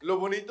task. Lo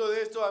bonito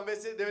de esto,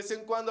 de vez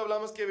en cuando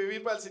hablamos que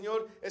vivir para el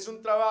Señor es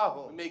un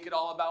trabajo. We make it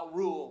all about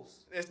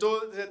rules.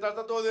 Esto se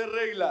trata todo de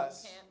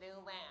reglas. Can't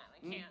do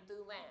that. I can't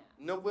do that.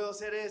 No puedo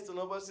hacer esto,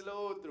 no puedo hacer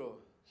lo otro.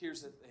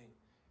 Here's the thing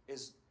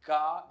is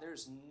God,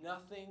 there's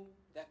nothing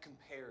that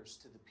compares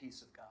to the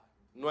peace of God.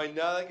 No hay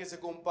nada que se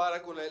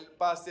compara con el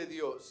paz de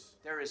Dios.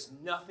 There is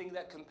nothing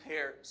that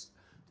compares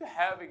to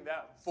having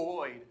that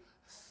void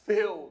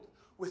filled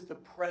with the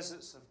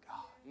presence of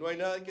God. No hay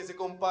nada que se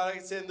compara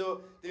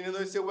teniendo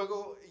ese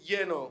hueco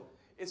lleno.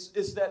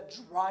 It's that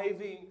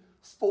driving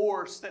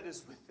force that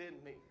is within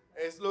me.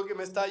 Es lo que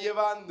me está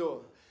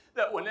llevando.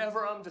 That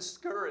whenever I'm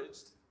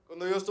discouraged,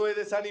 Cuando yo estoy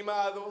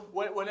desanimado,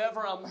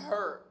 whenever I'm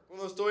hurt,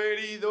 cuando estoy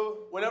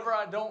herido, whenever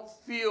I don't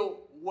feel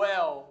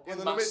well in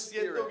cuando no my me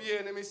siento spirit,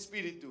 bien en mi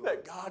espíritu,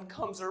 that God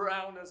comes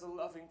around as a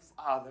loving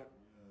Father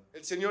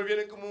el Señor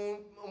viene como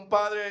un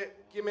padre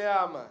que me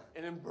ama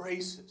and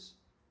embraces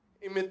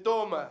y me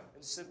toma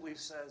and simply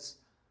says,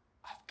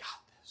 I've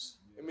got this.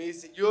 y me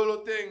dice, yo lo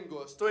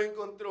tengo, estoy en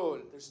control.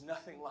 There's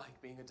nothing like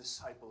being a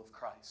disciple of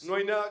Christ. No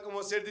hay nada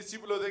como ser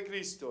discípulo de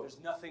Cristo.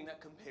 There's nothing that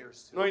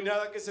compares to No hay it.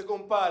 nada que se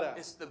compara.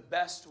 It's the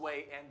best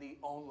way and the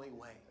only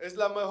way. Es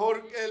el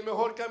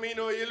mejor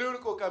camino y el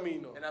único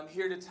camino. And I'm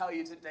here to tell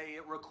you today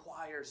it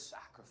requires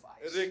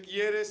sacrifice.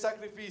 Requiere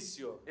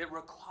sacrificio, It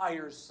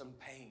requires some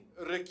pain.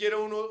 requiere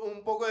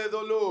un poco de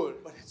dolor,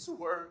 But it's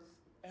worth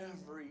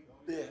every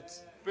bit.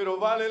 pero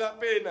vale la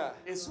pena.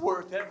 It's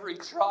worth every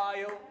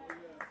trial.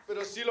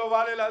 Pero sí lo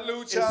vale las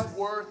luchas, It's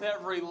worth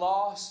every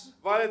loss.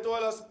 vale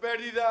todas las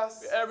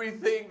pérdidas.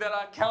 Everything that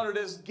I counted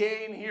as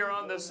gain here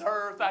on this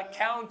earth, I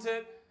count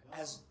it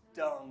as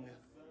dung.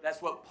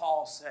 That's what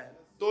Paul said.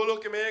 Todo lo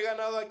que me he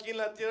ganado aquí en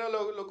la tierra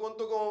lo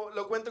cuento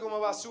como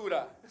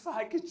basura. If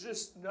I could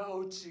just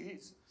know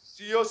Jesus.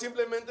 Si yo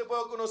simplemente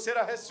puedo conocer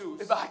a Jesús,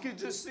 If I could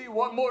just see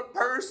one more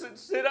person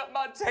sit at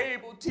my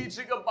table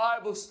teaching a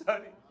Bible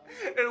study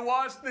and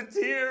watch the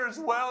tears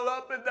well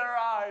up in their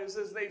eyes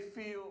as they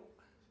feel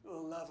the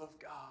love of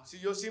God. si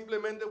yo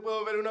simplemente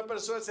puedo ver una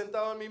persona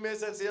sentada en mi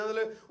mesa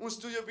enseñándole un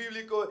estudio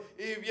bíblico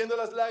y viendo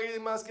las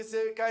lágrimas que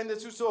se caen de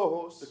sus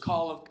ojos, The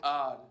call of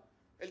God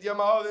el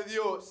llamado de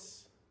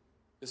Dios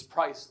is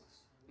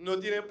priceless. no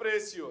tiene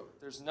precio.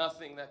 There's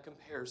nothing that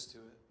compares to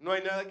it. No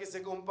hay nada que se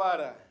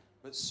compara,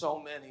 But so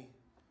many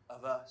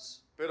of us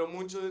pero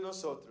muchos de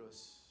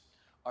nosotros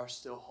are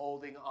still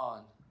holding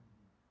on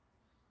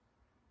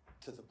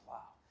to the plow.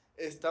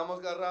 estamos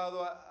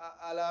agarrados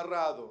al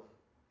arado.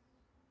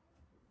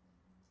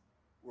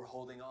 We're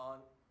holding on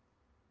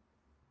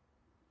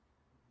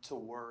to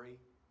worry.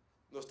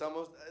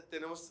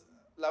 Tenemos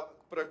la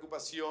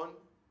preocupación,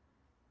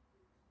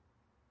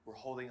 We're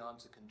holding on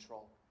to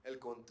control. el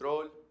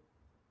control.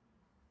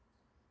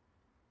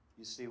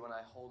 You see, when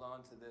I hold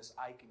on to this,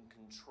 I can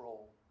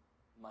control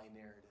my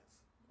narrative.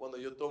 Cuando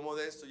yo tomo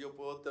de esto, yo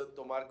puedo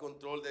tomar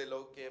control de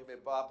lo que me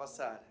va a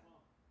pasar.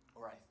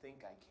 Or I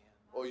think I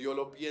can. O yo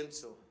lo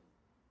pienso.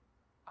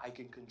 I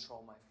can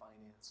control my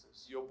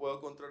finances. Yo puedo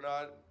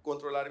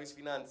controlar mis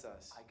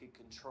finanzas. I can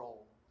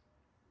control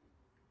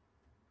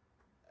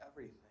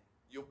everything.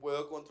 Yo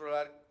puedo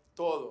controlar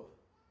todo.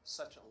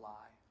 Such a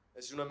lie.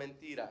 Es una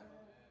mentira.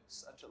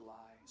 Such a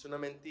lie. Es una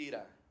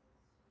mentira.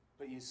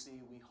 But you see,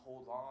 we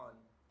hold on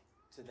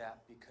to that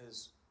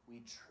because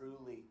we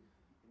truly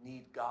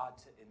need God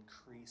to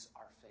increase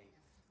our faith.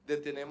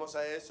 Detenemos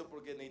a eso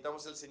porque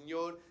necesitamos al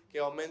Señor que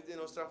aumente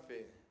nuestra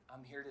fe.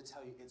 I'm here to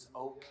tell you it's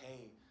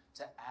okay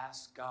to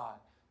ask God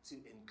to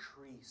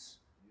increase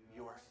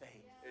your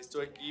faith.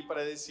 Estoy aquí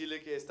para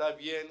decirle que está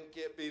bien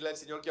que pedirle al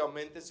Señor que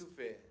aumente su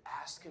fe.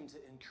 Ask Him to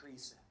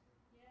increase it.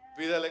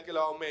 Pídale que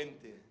lo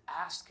aumente.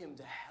 Ask Him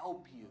to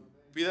help you.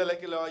 Pídale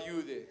que lo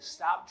ayude.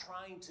 Stop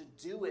trying to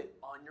do it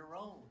on your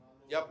own.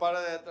 Ya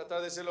para de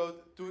tratar de hacerlo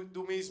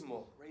tú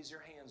mismo. Raise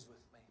your hands with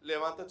me.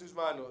 Levanta tus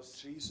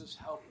manos. Jesus,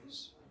 help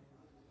us.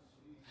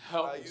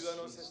 Help us,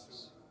 Ayúdanos, Jesus.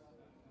 Jesús.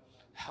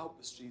 Help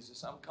us,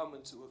 Jesus. I'm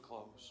coming to a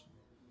close.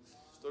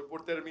 Estoy por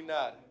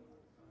terminar.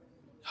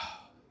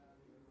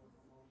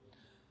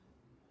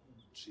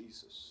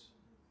 Jesus.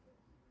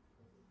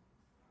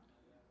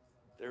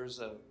 There's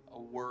a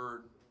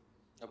word,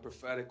 a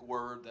prophetic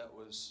word that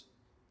was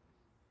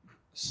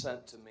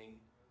sent to me.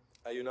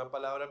 Hay una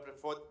palabra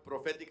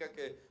profética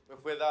que me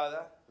fue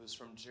dada. It was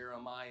from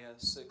Jeremiah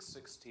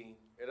 6:16.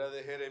 Era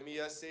de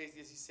Jeremías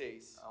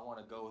 6:16. I want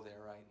to go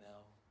there right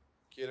now.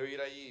 Quiero ir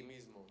allí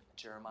mismo.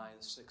 Jeremiah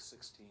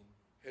 6:16.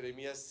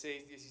 Jeremías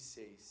It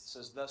 6:16.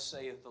 says, "Thus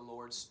saith the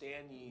Lord,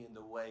 stand ye in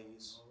the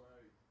ways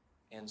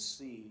and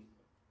see,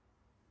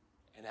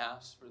 and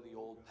ask for the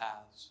old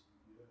paths.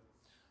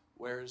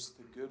 Where is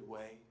the good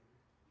way?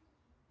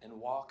 And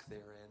walk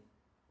therein,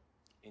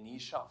 and ye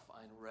shall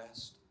find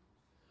rest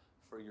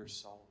for your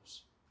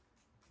souls.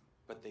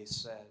 But they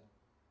said,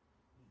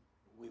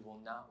 we will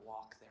not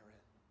walk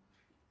therein."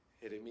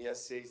 Jeremías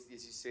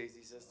 6:16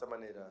 dice de esta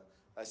manera: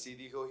 Así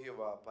dijo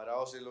Jehová,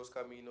 paraos en los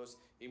caminos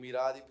y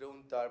mirad y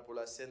preguntad por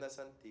las sendas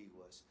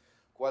antiguas,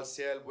 cuál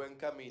sea el buen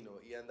camino,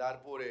 y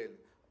andar por él,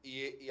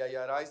 y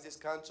hallaréis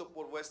descanso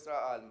por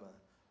vuestra alma.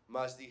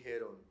 Mas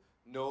dijeron,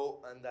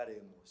 no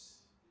andaremos.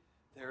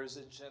 There is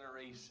a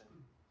generation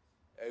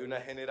Hay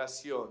una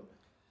generación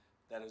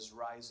that is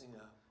rising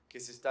up, que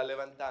se está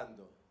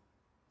levantando,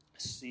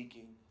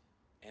 seeking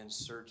and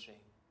searching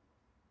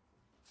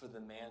for the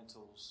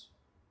mantles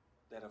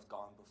that have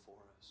gone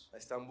before us.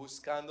 están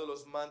buscando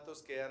los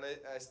mantos que han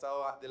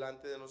estado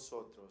delante de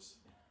nosotros,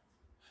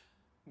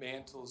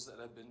 Mantles that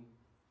have been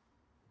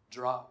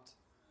dropped.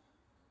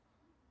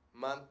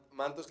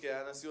 mantos que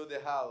han sido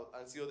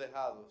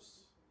dejados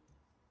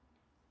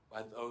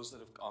By those that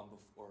have gone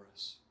before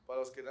us. para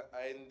los que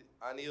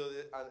han ido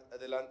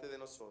delante de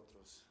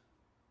nosotros.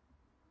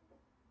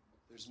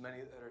 There's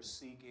many that are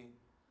seeking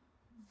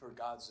for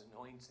God's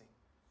anointing,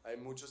 Hay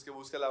muchos que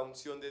buscan la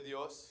unción de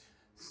Dios,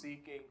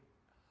 seeking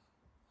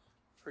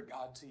for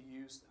God to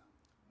use them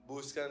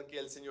buscan que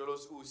el Señor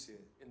los use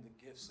in the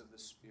gifts of the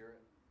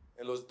Spirit,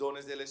 en los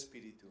dones del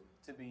Espíritu,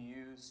 to be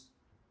used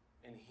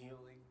in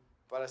healing,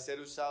 para ser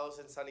usados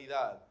en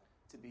sanidad,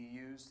 to be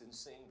used in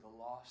seeing the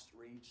lost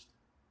reached,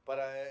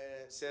 para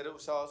ser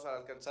usados para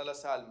alcanzar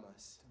las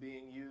almas, to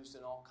being used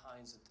in all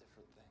kinds of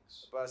different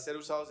things. para ser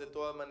usados de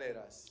todas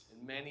maneras.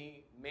 And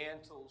many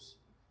mantles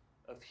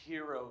of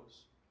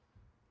heroes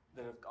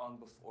that have gone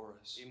before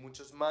us. Y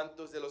muchos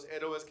mantos de los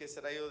héroes que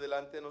se han ido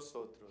delante de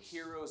nosotros.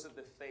 Heroes of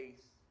the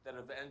faith that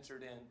have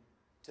entered in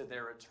to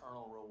their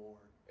eternal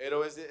reward.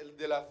 Héroes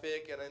de la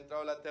fe que han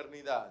entrado a la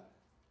eternidad.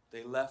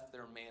 They left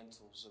their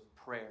mantles of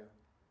prayer,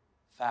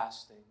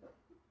 fasting,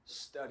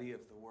 study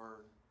of the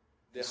Word,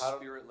 and Dejaron-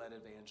 Spirit-led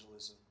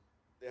evangelism.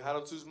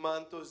 Dejaron sus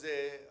mantos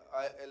de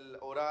el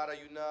orar,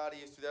 ayunar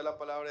y estudiar la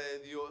palabra de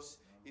Dios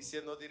y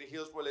siendo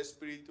dirigidos por el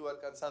Espíritu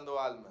alcanzando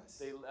almas.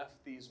 They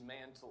left these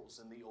mantles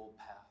in the old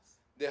path.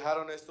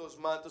 Dejaron estos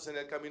mantos en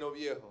el camino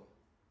viejo.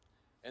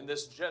 And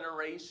this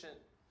generation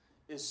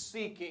is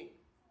seeking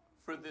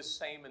for this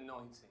same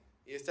anointing.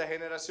 Y esta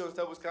generación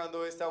está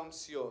buscando esta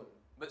unción.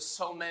 But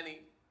so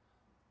many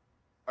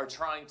are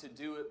trying to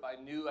do it by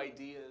new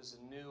ideas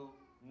and new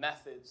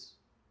methods.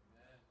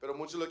 Pero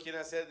muchos lo quieren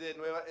hacer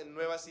en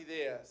nuevas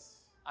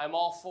ideas. I'm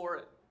all for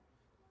it.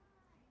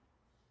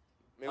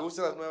 Me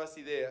gustan las nuevas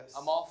ideas.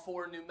 I'm all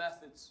for new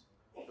methods.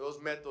 Nuevos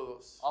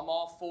métodos. I'm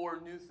all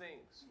for new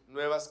things.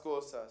 Nuevas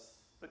cosas.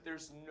 But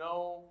there's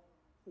no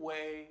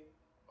way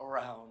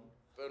around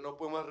Pero no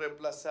podemos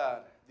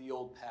reemplazar the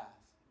old path.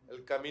 el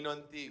camino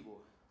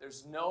antiguo.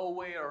 There's no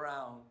way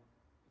around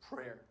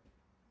prayer.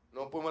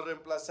 No podemos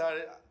reemplazar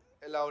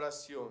la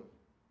oración.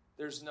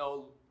 There's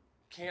no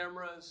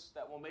cameras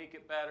that will make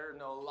it better,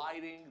 no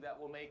lighting that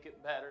will make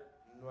it better.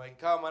 No hay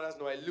cámaras,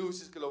 no hay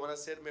luces que lo van a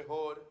hacer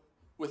mejor.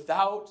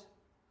 Without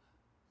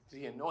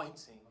the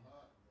anointing,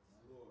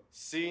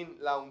 Sin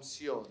la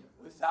unción.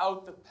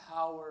 without the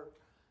power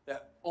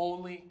that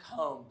only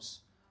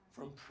comes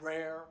from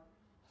prayer,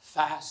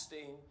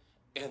 fasting,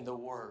 and the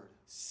Word.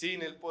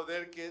 Sin el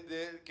poder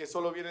que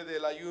solo viene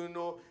del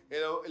ayuno,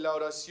 la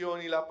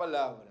oración y la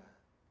palabra.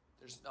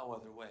 There's no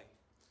other way.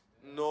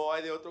 No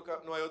hay otro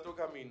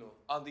camino.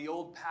 On the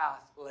old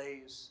path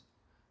lays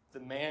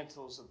the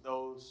mantles of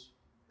those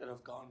that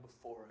have gone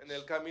before us. En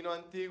el camino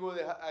antiguo,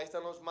 ahí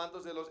están los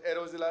mantos de los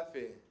héroes de la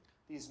fe.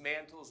 These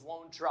mantles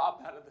won't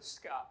drop out of the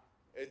sky,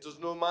 Estos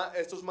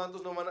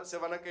mantos no se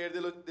van a caer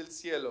del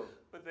cielo.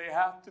 but they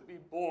have to be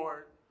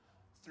born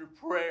through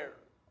prayer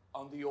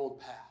on the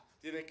old path.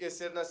 Tienen que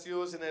ser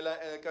nacidos en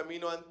el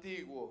camino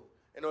antiguo,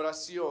 en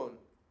oración.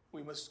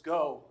 We must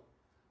go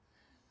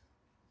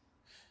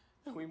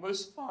and we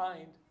must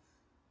find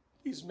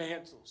these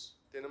mantles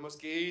Tenemos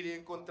que ir y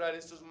encontrar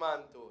estos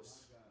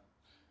mantos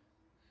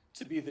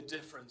to be the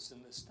difference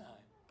in this time.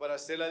 para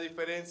hacer la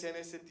diferencia en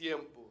este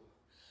tiempo.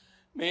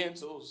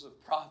 Mantles of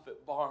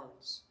Prophet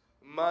Barnes.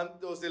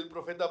 Mantos del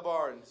profeta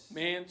Barnes.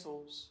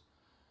 Mantles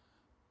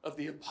of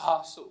the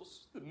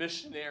apostles, the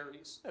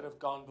missionaries that have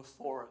gone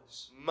before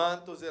us.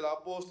 Mantos de los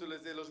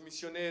apóstoles, de los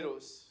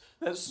misioneros,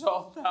 That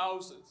saw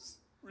thousands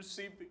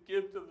receive the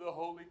gift of the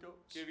Holy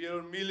Ghost. que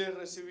vieron miles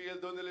recibir el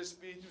don del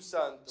Espíritu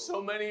Santo.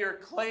 So many are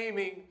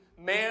claiming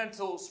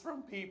mantles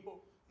from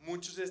people.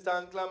 Muchos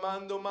están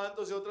clamando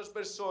mantos de otras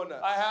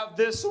personas. I have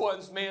this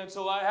one's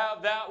mantle. I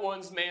have that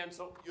one's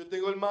mantle. Yo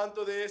tengo el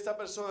manto de esta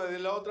persona, de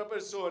la otra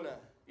persona.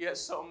 Yet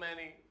so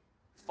many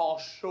fall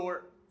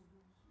short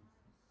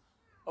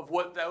of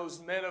what those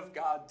men of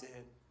God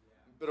did.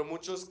 Pero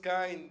muchos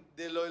caen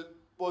del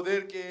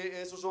poder que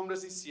esos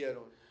hombres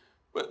hicieron.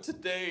 But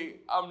today,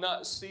 I'm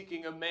not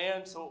seeking a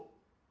mantle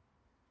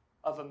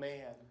of a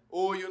man.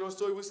 Oh, yo no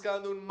estoy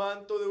buscando un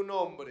manto de un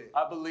hombre.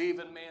 I believe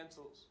in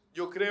mantles.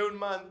 Yo creo en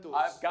mantos.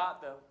 I've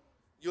got them.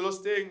 Yo los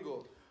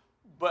tengo.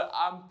 But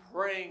I'm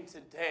praying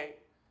today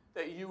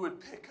that you would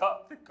pick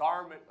up the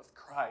garment of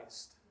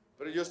Christ.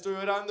 Pero yo estoy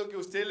orando que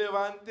usted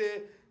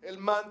levante el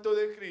manto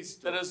de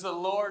Cristo. That as the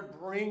Lord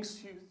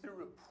brings you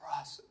through a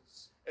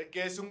process,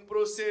 Que es un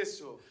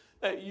proceso.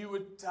 that you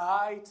would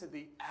die to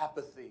the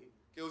apathy.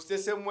 Que usted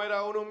se muera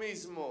a uno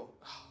mismo.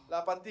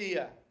 La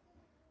apatía.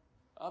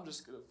 I'm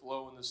just going to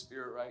flow in the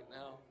Spirit right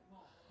now.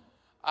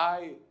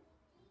 I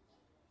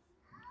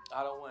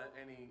don't want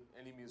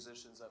any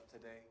musicians up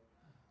today.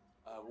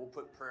 We'll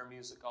put prayer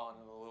music on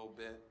in a little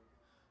bit.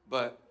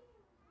 But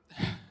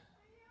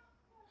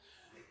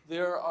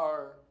there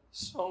are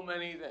so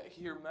many that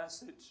hear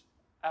message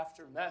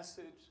after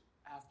message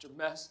after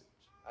message.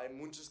 Hay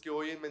muchos que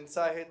oyen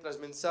mensaje tras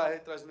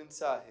mensaje tras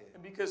mensaje.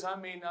 And because I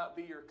may not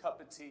be your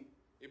cup of tea,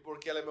 Y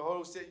porque a lo mejor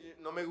usted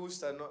no me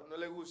gusta, no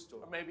le gusto.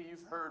 or maybe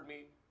you've heard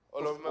me, O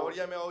a lo mejor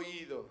ya me ha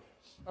oído.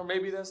 or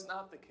maybe that's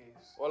not the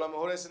case. O a lo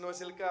mejor ese no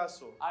es el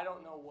caso. I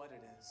don't know what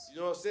it is.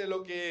 Yo no sé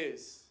lo que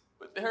es.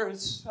 But there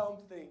is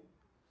something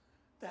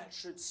that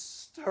should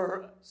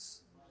stir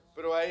us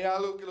Pero hay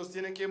algo que los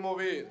tiene que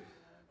mover.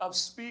 of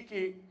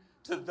speaking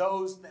to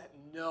those that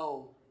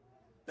know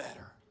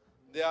better.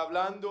 De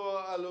hablando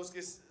a los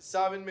que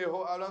saben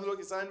mejor, hablando a los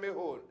que saben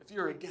mejor. If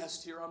you're a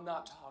guest here, I'm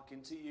not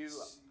talking to you.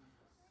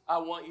 I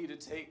want you to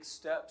take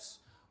steps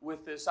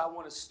with this. I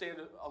want to stand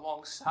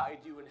alongside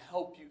you and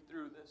help you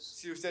through this.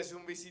 Si usted es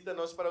un visita,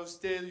 no es para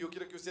usted. Yo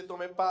quiero que usted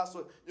tome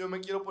paso. Yo me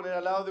quiero poner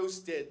al lado de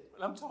usted.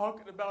 But I'm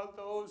talking about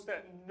those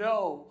that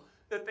know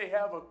that they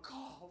have a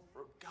call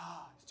from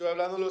God. Estoy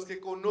hablando de los que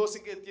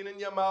conocen que tienen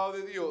llamado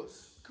de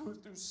Dios. Go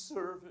through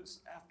service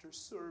after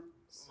service.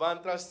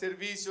 Van tras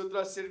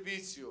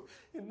servicio,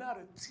 And not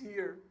a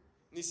tear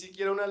ni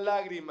siquiera una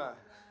lágrima,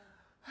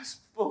 has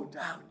flowed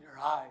down your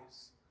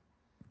eyes.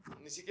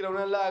 ni siquiera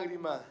una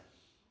lágrima.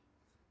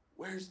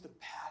 Where's the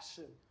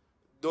passion?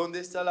 ¿Dónde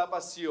está la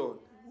pasión?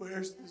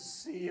 Where's the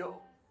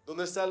zeal?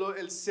 ¿Dónde está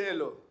el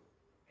celo?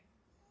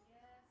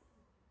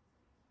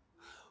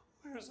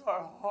 Where's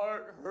our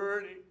heart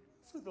hurting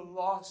for the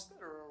lost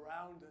that are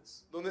around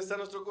us? ¿Dónde está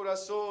nuestro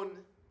corazón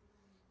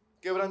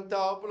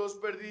quebrantado por los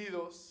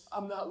perdidos?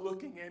 I'm not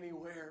looking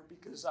anywhere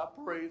because I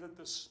pray that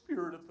the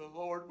Spirit of the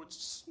Lord would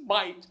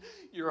smite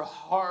your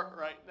heart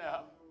right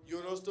now.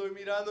 Yo no estoy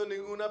mirando a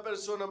ninguna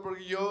persona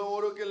porque yo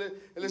oro que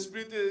el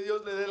Espíritu de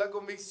Dios le dé la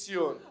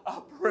convicción. I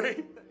pray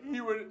that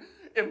He would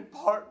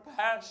impart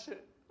passion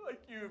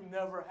like you've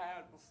never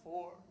had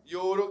before.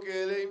 Yo oro que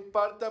Él le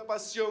imparta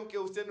pasión que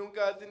usted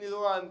nunca ha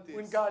tenido antes.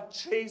 When God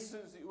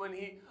chastens you, when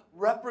He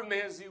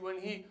reprimands you, when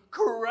He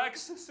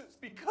corrects us, it's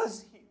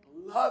because He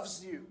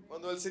loves you.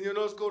 Cuando el Señor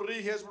nos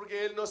corrige es porque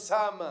Él nos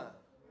ama.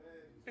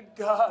 And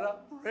God, I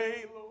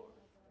pray, Lord,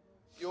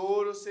 Yo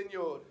oro,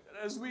 Señor,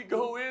 that as we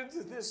go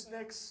into this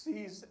next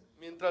season,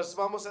 mientras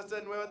vamos a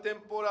esta nueva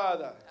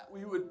temporada, that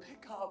we would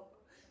pick up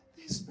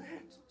these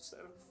mantles that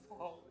have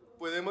fallen.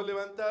 podemos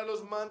levantar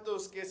los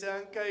mantos que se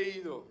han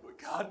caído. But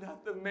God,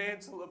 not the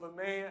mantle of a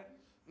man,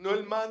 No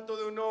el manto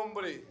de un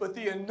hombre, but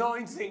the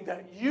anointing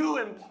that you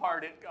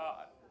imparted,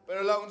 God.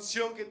 pero la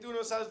unción que tú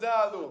nos has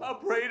dado. I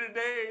pray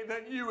today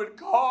that you would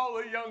call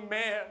a young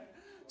man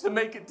to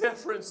make a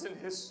difference in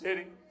his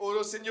city.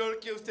 Oro,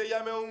 Señor, que usted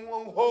llame a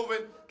un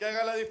joven que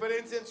haga la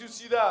diferencia en su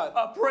ciudad.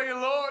 I pray,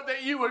 Lord,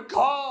 that you would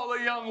call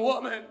a young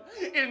woman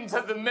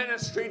into the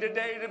ministry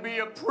today to be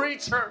a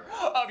preacher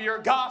of your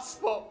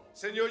gospel.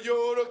 Señor, yo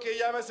oro que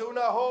llames a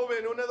una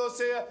joven, una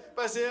doncella,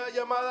 para ser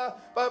llamada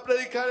para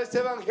predicar este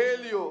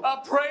evangelio. I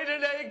pray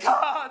today,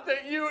 God,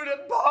 that you would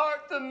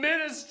impart the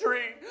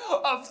ministry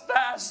of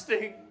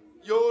fasting.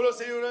 Yo oro,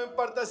 Señor, una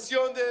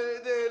impartación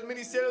del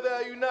ministerio de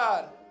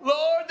ayunar.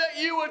 Lord, that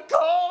you would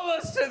call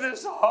us to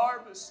this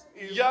harvest.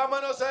 Y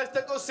llámanos a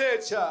esta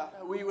cosecha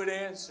That we would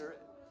answer it.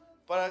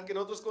 para que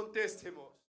nosotros contestemos.